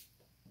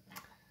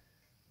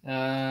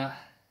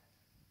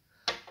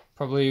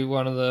 Probably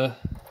one of the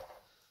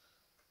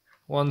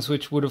ones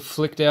which would have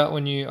flicked out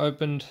when you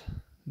opened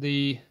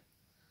the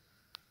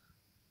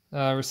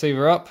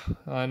receiver up,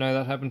 I know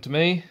that happened to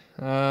me,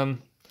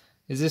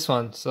 is this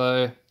one.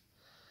 So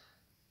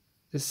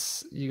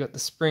this, you got the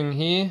spring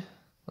here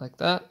like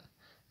that,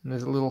 and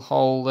there's a little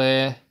hole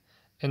there,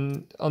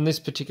 and on this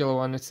particular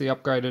one, it's the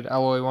upgraded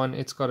alloy one,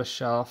 it's got a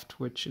shaft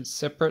which is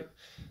separate.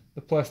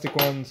 The plastic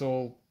one's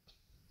all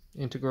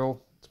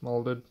integral, it's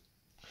molded.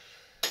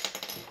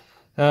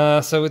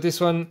 So with this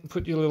one,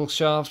 put your little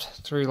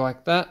shaft through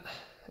like that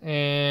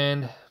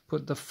and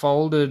put the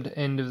folded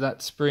end of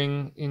that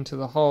spring into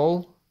the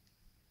hole,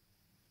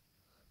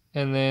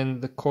 and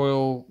then the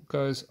coil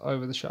goes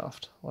over the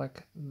shaft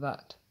like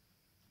that.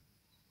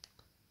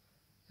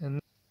 And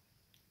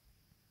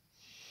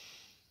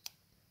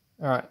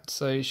alright,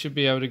 so you should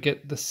be able to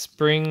get the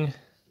spring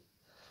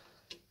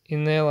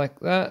in there like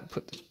that.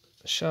 Put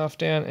the shaft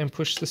down and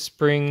push the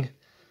spring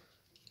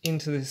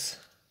into this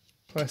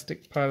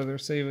plastic part of the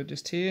receiver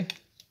just here,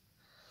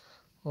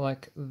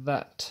 like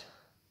that.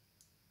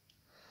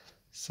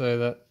 So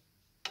that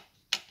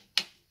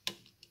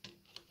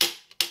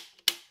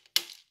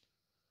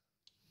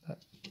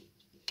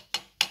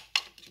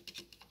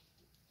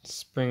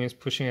spring is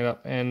pushing it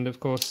up, and of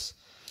course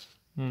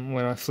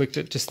when I flicked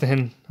it just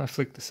then, I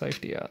flicked the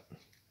safety out.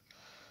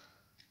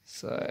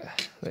 So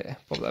there,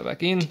 pop that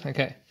back in.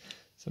 Okay,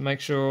 so make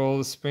sure all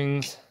the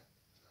springs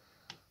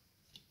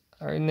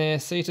are in there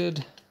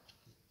seated,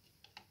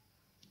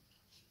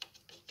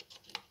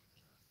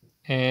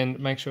 and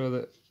make sure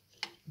that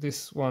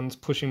this one's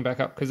pushing back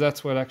up, because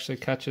that's what actually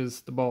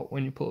catches the bolt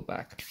when you pull it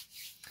back.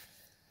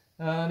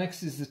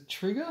 Next is the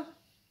trigger.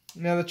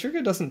 Now the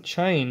trigger doesn't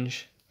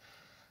change.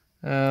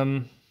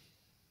 I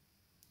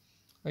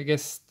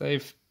guess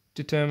they've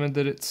determined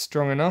that it's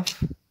strong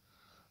enough,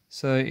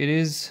 so it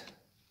is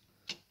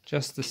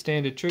just the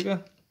standard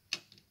trigger.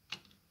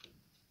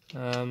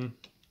 So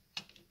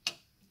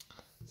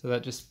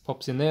that just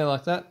pops in there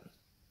like that.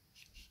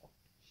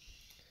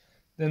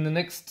 Then the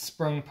next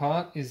sprung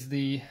part is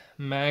the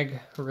mag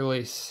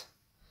release.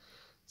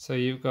 So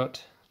you've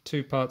got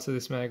two parts of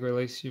this mag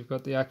release. You've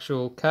got the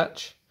actual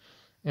catch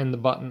and the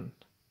button.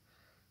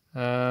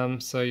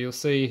 So you'll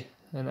see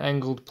an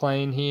angled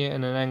plane here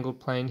and an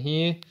angled plane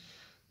here.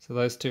 So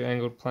those two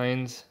angled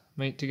planes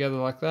meet together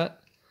like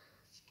that.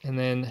 And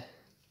then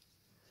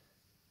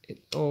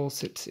it all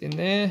sits in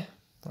there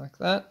like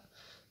that,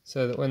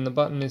 so that when the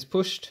button is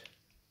pushed,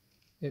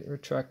 it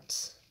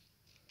retracts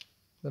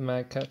the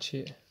mag catch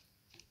here.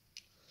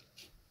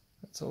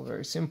 That's all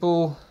very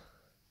simple.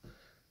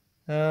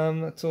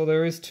 That's all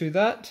there is to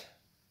that.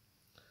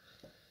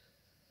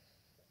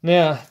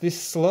 Now,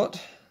 this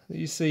slot that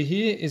you see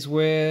here is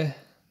where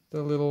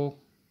the little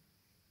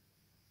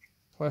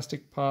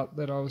plastic part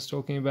that I was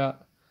talking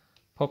about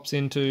pops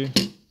into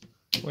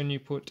when you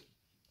put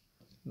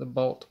the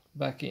bolt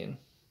back in.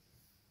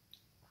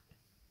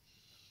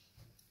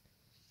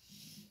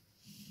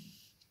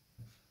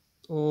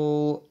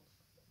 All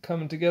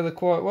coming together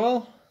quite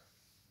well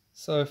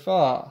so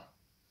far.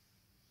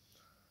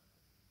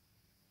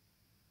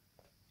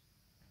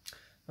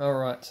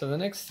 Alright, so the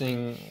next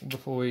thing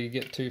before we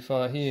get too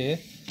far here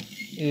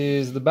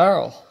is the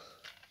barrel.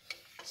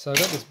 So I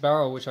got this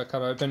barrel which I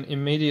cut open.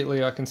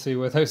 Immediately I can see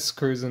where those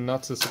screws and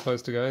nuts are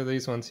supposed to go.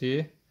 These ones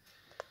here.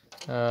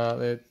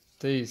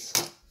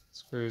 These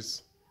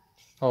screws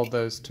hold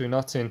those two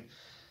nuts in.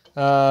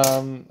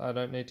 I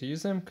don't need to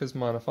use them because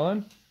mine are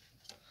fine.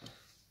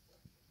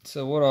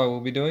 So what I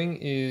will be doing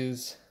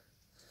is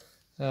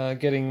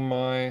getting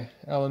my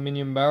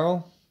aluminium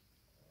barrel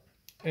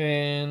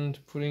and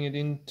putting it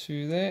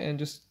into there and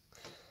just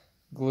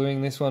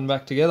gluing this one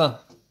back together.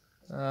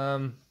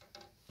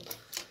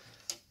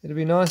 It'd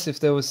be nice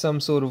if there was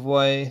some sort of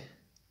way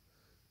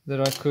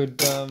that I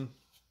could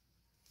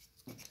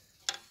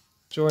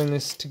join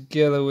this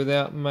together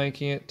without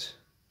making it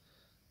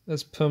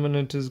as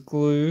permanent as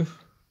glue,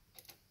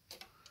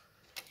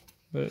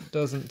 but it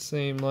doesn't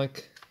seem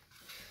like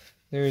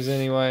there is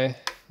any way.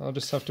 I'll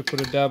just have to put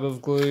a dab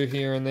of glue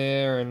here and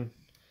there and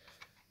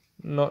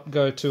not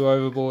go too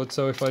overboard,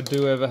 so if I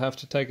do ever have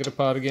to take it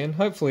apart again,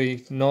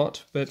 hopefully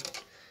not,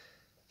 but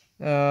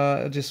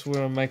I just want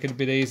to make it a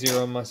bit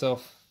easier on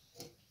myself.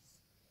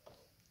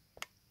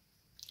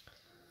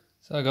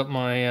 So I got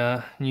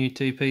my new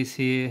T-piece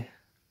here.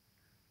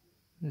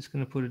 I'm just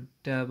going to put a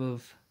dab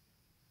of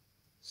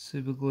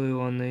super glue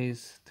on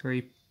these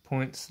 3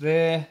 points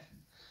there.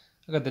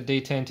 I got the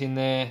detent in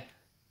there,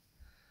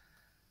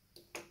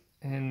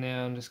 and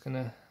now I'm just going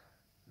to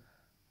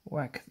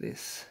whack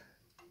this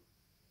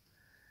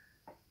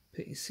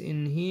piece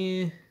in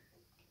here.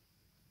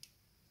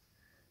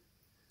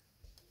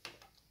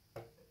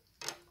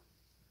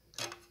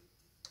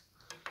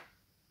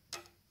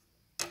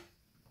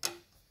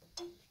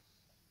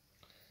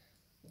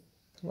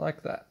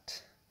 Like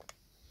that.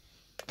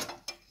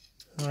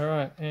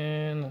 Alright,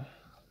 and I'm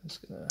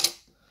just going to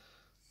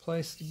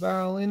place the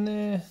barrel in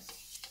there.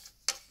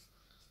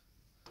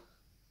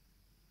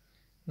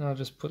 And I'll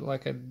just put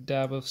like a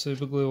dab of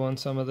super glue on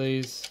some of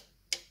these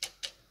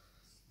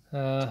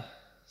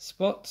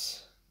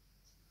spots,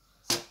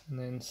 and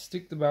then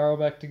stick the barrel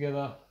back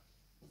together.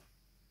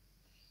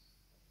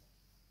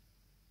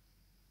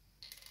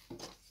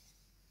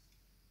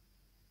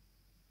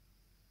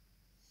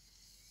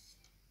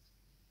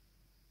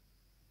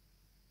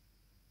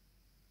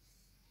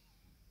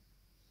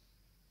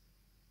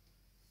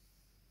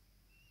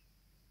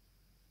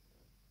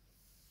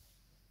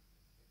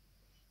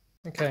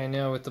 Okay,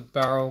 now with the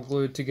barrel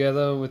glued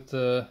together with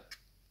the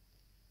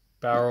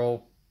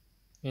barrel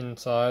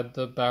inside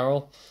the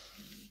barrel,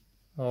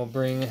 I'll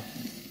bring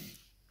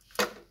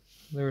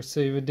the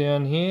receiver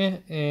down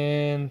here,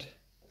 and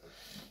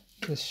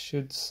this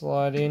should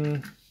slide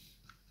in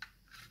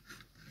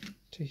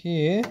to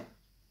here,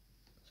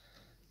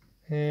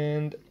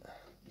 and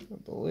I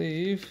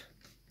believe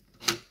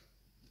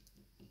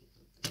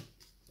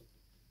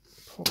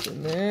pop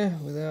in there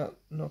without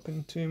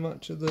knocking too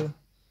much of the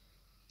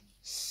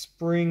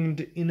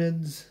springed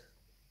innards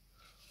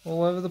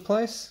all over the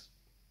place.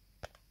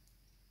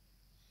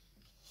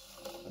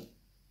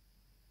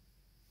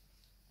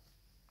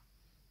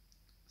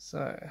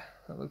 So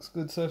that looks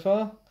good so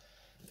far.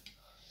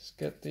 Just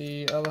get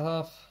the other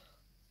half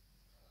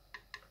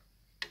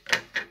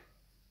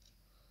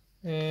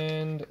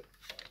and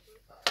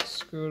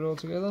screw it all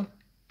together.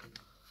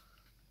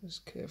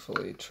 Just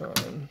carefully try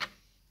and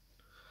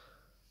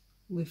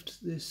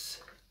lift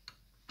this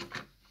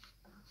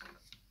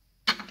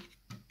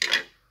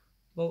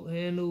bolt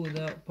handle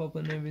without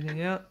popping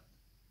everything out.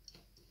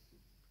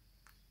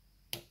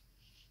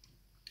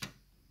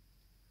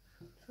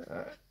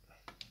 Alright.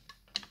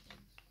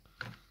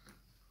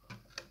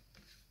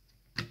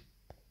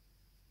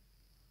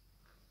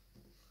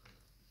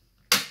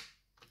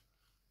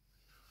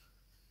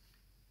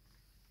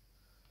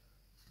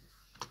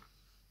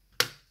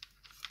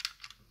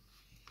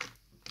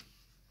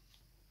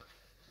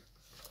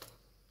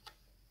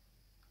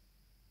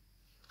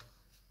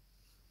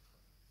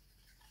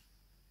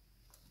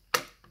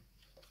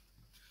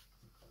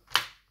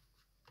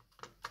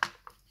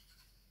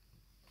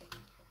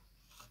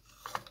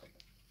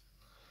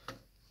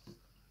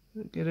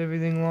 Get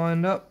everything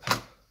lined up,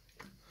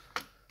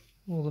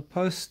 all the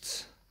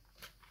posts.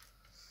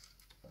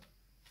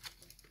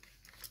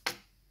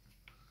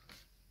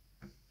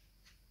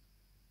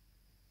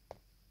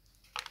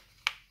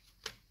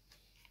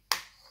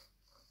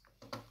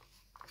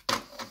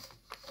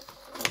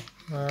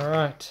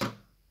 Alright.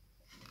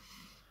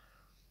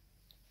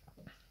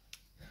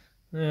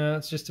 Now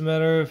it's just a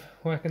matter of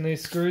whacking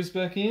these screws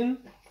back in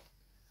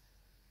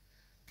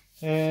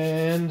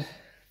and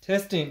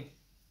testing.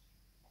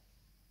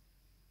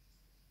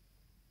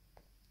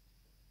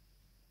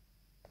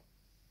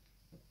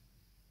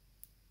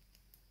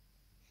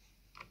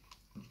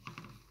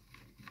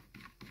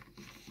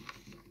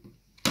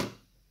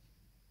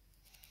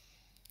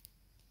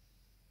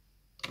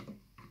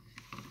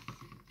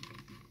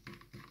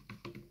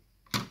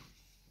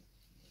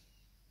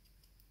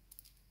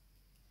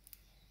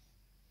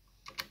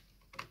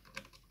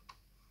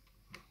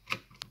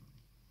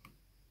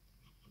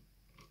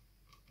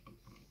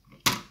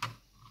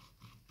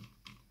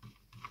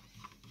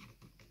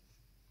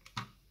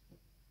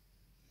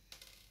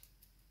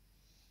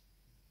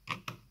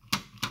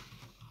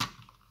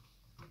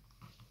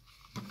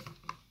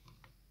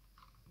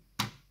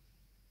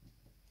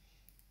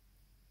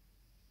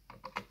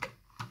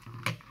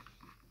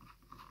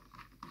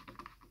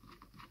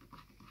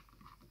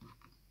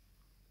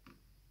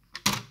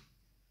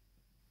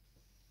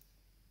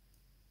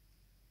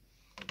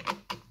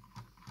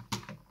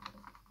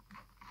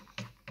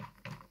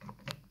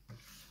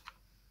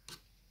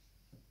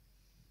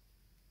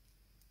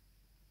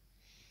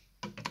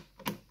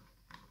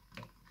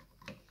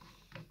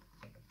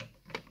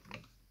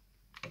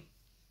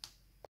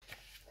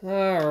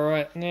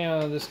 Alright, now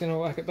I'm just going to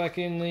whack it back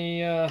in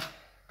the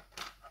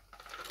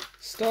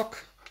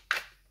stock.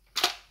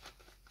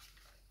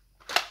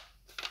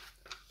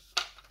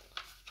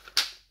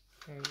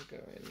 There we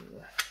go in.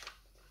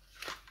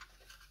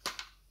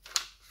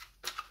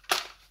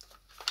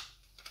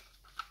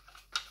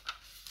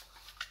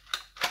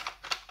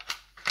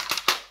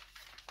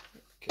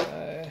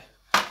 Okay.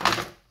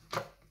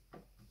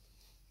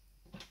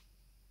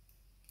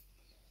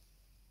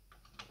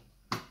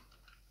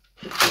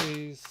 Put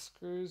these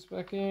screws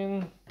back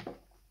in.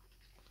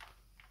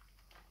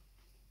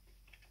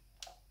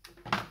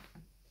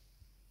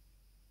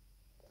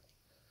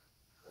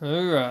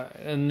 Alright,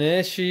 and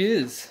there she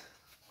is.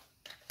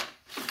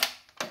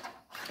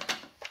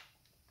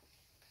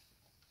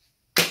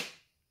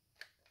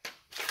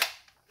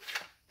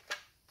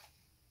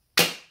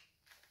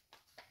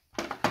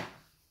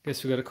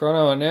 Guess we've got a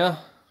chrono on now.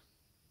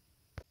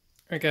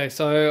 Okay,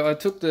 so I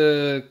took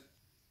the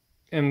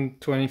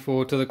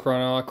M24 to the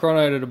chrono. I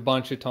chronoed it a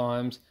bunch of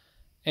times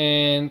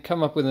and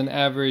come up with an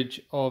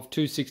average of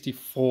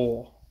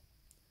 264,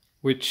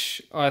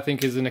 which I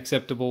think is an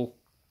acceptable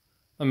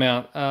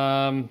amount.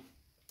 There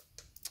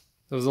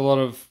was a lot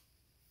of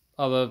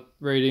other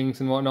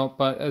readings and whatnot,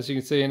 but as you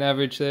can see, an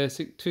average there,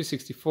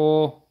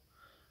 264.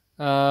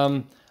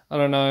 I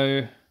don't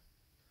know.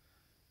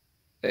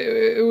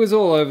 It was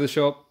all over the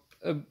shop.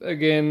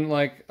 Again,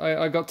 like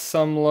I got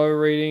some low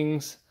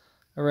readings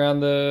around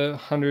the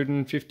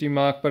 150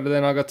 mark, but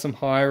then I got some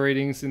higher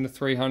readings in the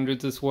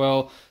 300s as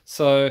well.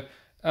 So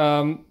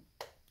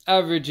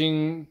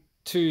averaging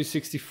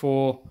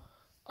 264,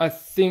 I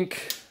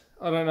think,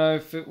 I don't know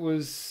if it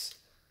was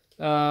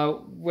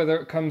whether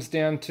it comes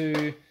down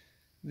to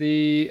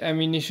the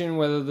ammunition,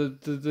 whether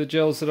the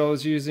gels that I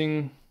was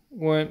using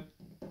weren't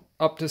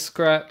up to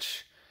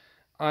scratch.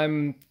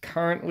 I'm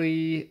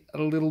currently a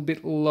little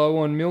bit low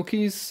on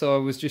milkies, so I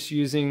was just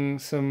using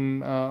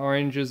some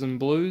oranges and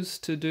blues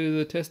to do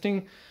the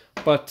testing.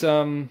 But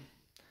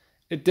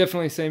it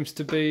definitely seems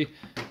to be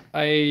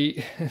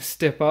a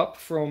step up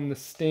from the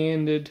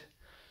standard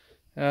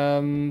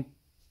bolt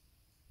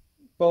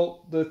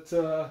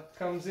that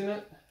comes in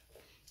it.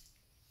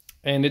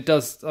 And it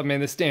does, I mean,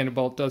 the standard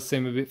bolt does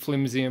seem a bit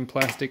flimsy and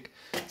plastic.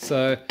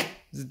 So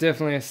it's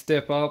definitely a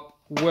step up.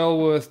 Well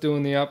worth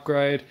doing the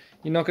upgrade.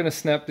 You're not going to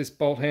snap this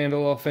bolt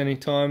handle off any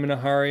time in a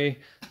hurry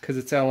because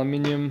it's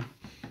aluminium.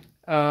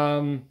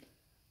 As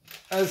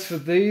for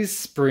these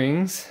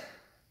springs,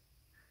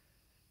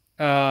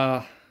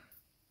 I'm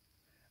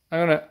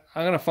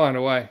gonna find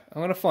a way.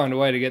 I'm gonna find a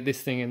way to get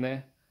this thing in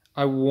there.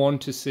 I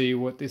want to see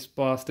what this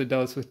blaster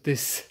does with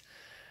this.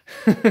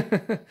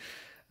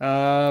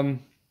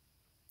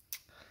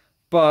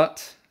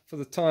 But for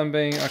the time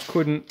being, I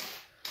couldn't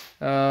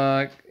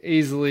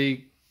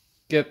easily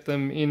get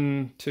them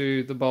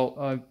into the bolt.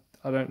 I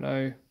don't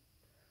know.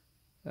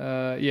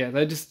 Yeah,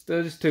 they're just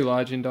too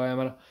large in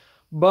diameter.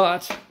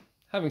 But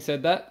having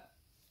said that,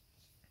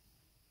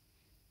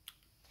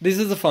 this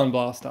is a fun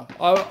blaster.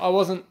 I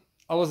wasn't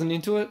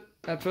into it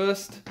at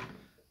first.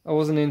 I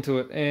wasn't into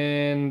it,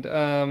 and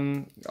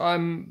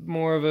I'm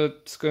more of a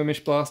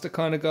skirmish blaster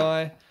kind of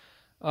guy.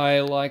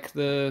 I like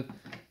the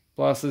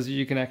blasters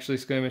you can actually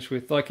skirmish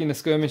with. Like in a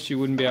skirmish, you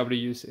wouldn't be able to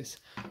use this,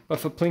 but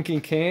for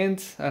plinking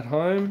cans at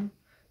home,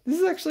 this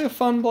is actually a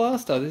fun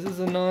blaster. This is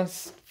a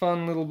nice,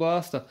 fun little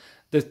blaster.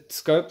 The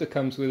scope that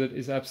comes with it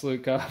is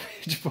absolute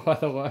garbage, by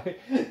the way.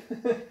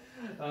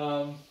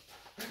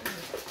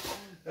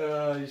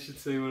 You should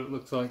see what it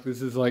looks like.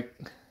 This is like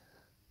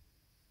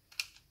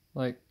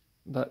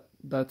that.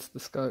 That's the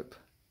scope.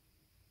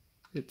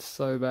 It's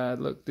so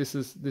bad. Look, this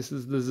is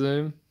the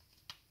zoom.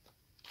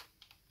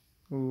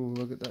 Ooh,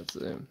 look at that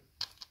zoom.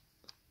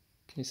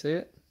 Can you see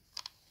it?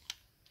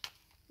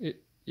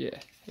 yeah,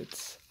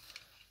 it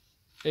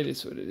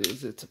is what it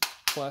is. It's a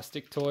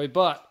plastic toy,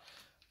 but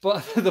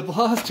the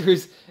blaster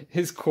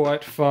is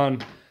quite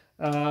fun.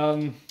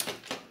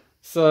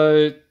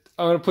 So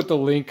I'm going to put the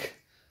link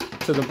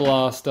to the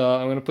blaster.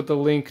 I'm going to put the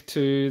link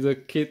to the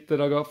kit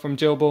that I got from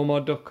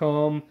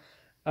gelballmod.com.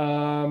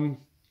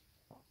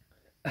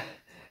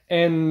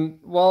 And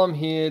while I'm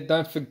here,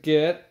 don't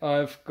forget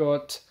I've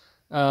got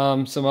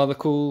some other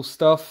cool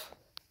stuff.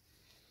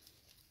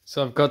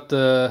 So I've got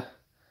the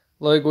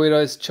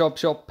Guido's Chop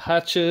Shop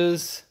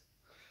patches.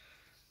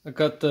 I've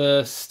got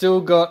still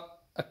got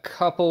a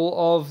couple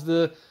of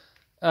the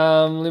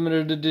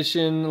limited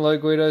edition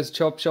Guido's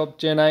Chop Shop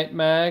Gen 8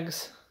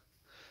 mags.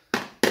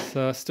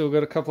 So I still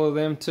got a couple of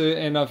them too,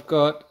 and I've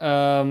got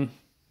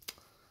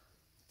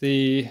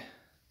the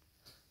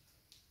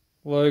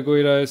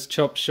Guido's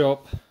Chop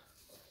Shop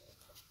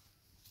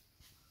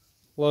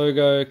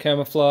logo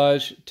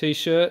camouflage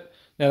t-shirt.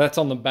 Now that's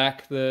on the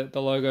back, the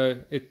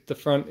logo, the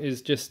front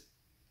is just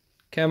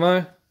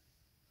camo,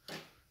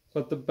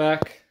 but the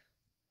back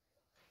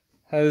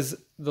has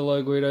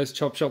the Guido's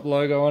Chop Shop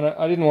logo on it.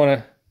 I didn't want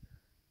to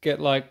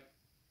get like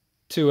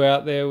too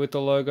out there with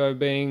the logo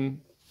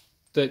being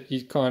that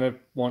you kind of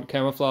want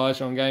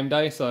camouflage on game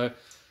day, so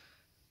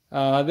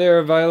they're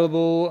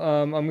available.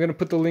 I'm going to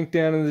put the link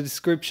down in the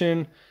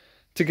description.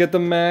 To get the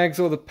mags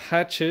or the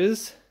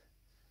patches,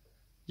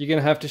 you're going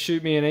to have to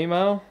shoot me an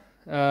email.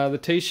 The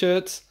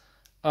t-shirts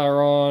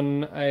are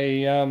on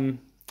a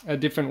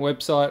different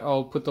website.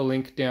 I'll put the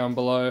link down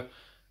below.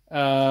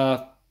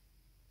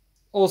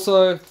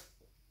 Also,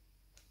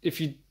 if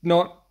you're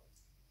not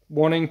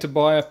wanting to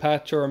buy a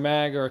patch or a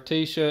mag or a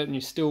t-shirt and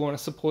you still want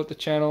to support the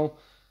channel,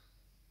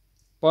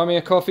 buy me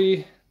a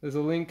coffee. There's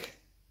a link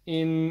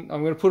in.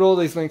 I'm going to put all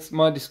these links.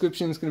 My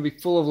description is going to be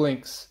full of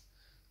links.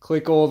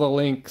 Click all the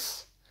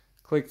links.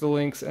 Click the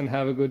links and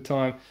have a good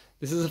time.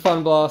 This is a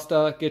fun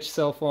blaster. Get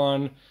yourself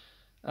on.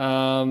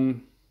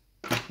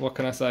 What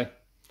can I say?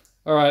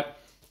 Alright.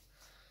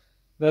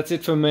 That's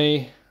it from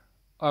me.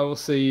 I will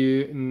see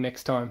you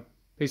next time.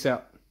 Peace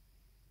out.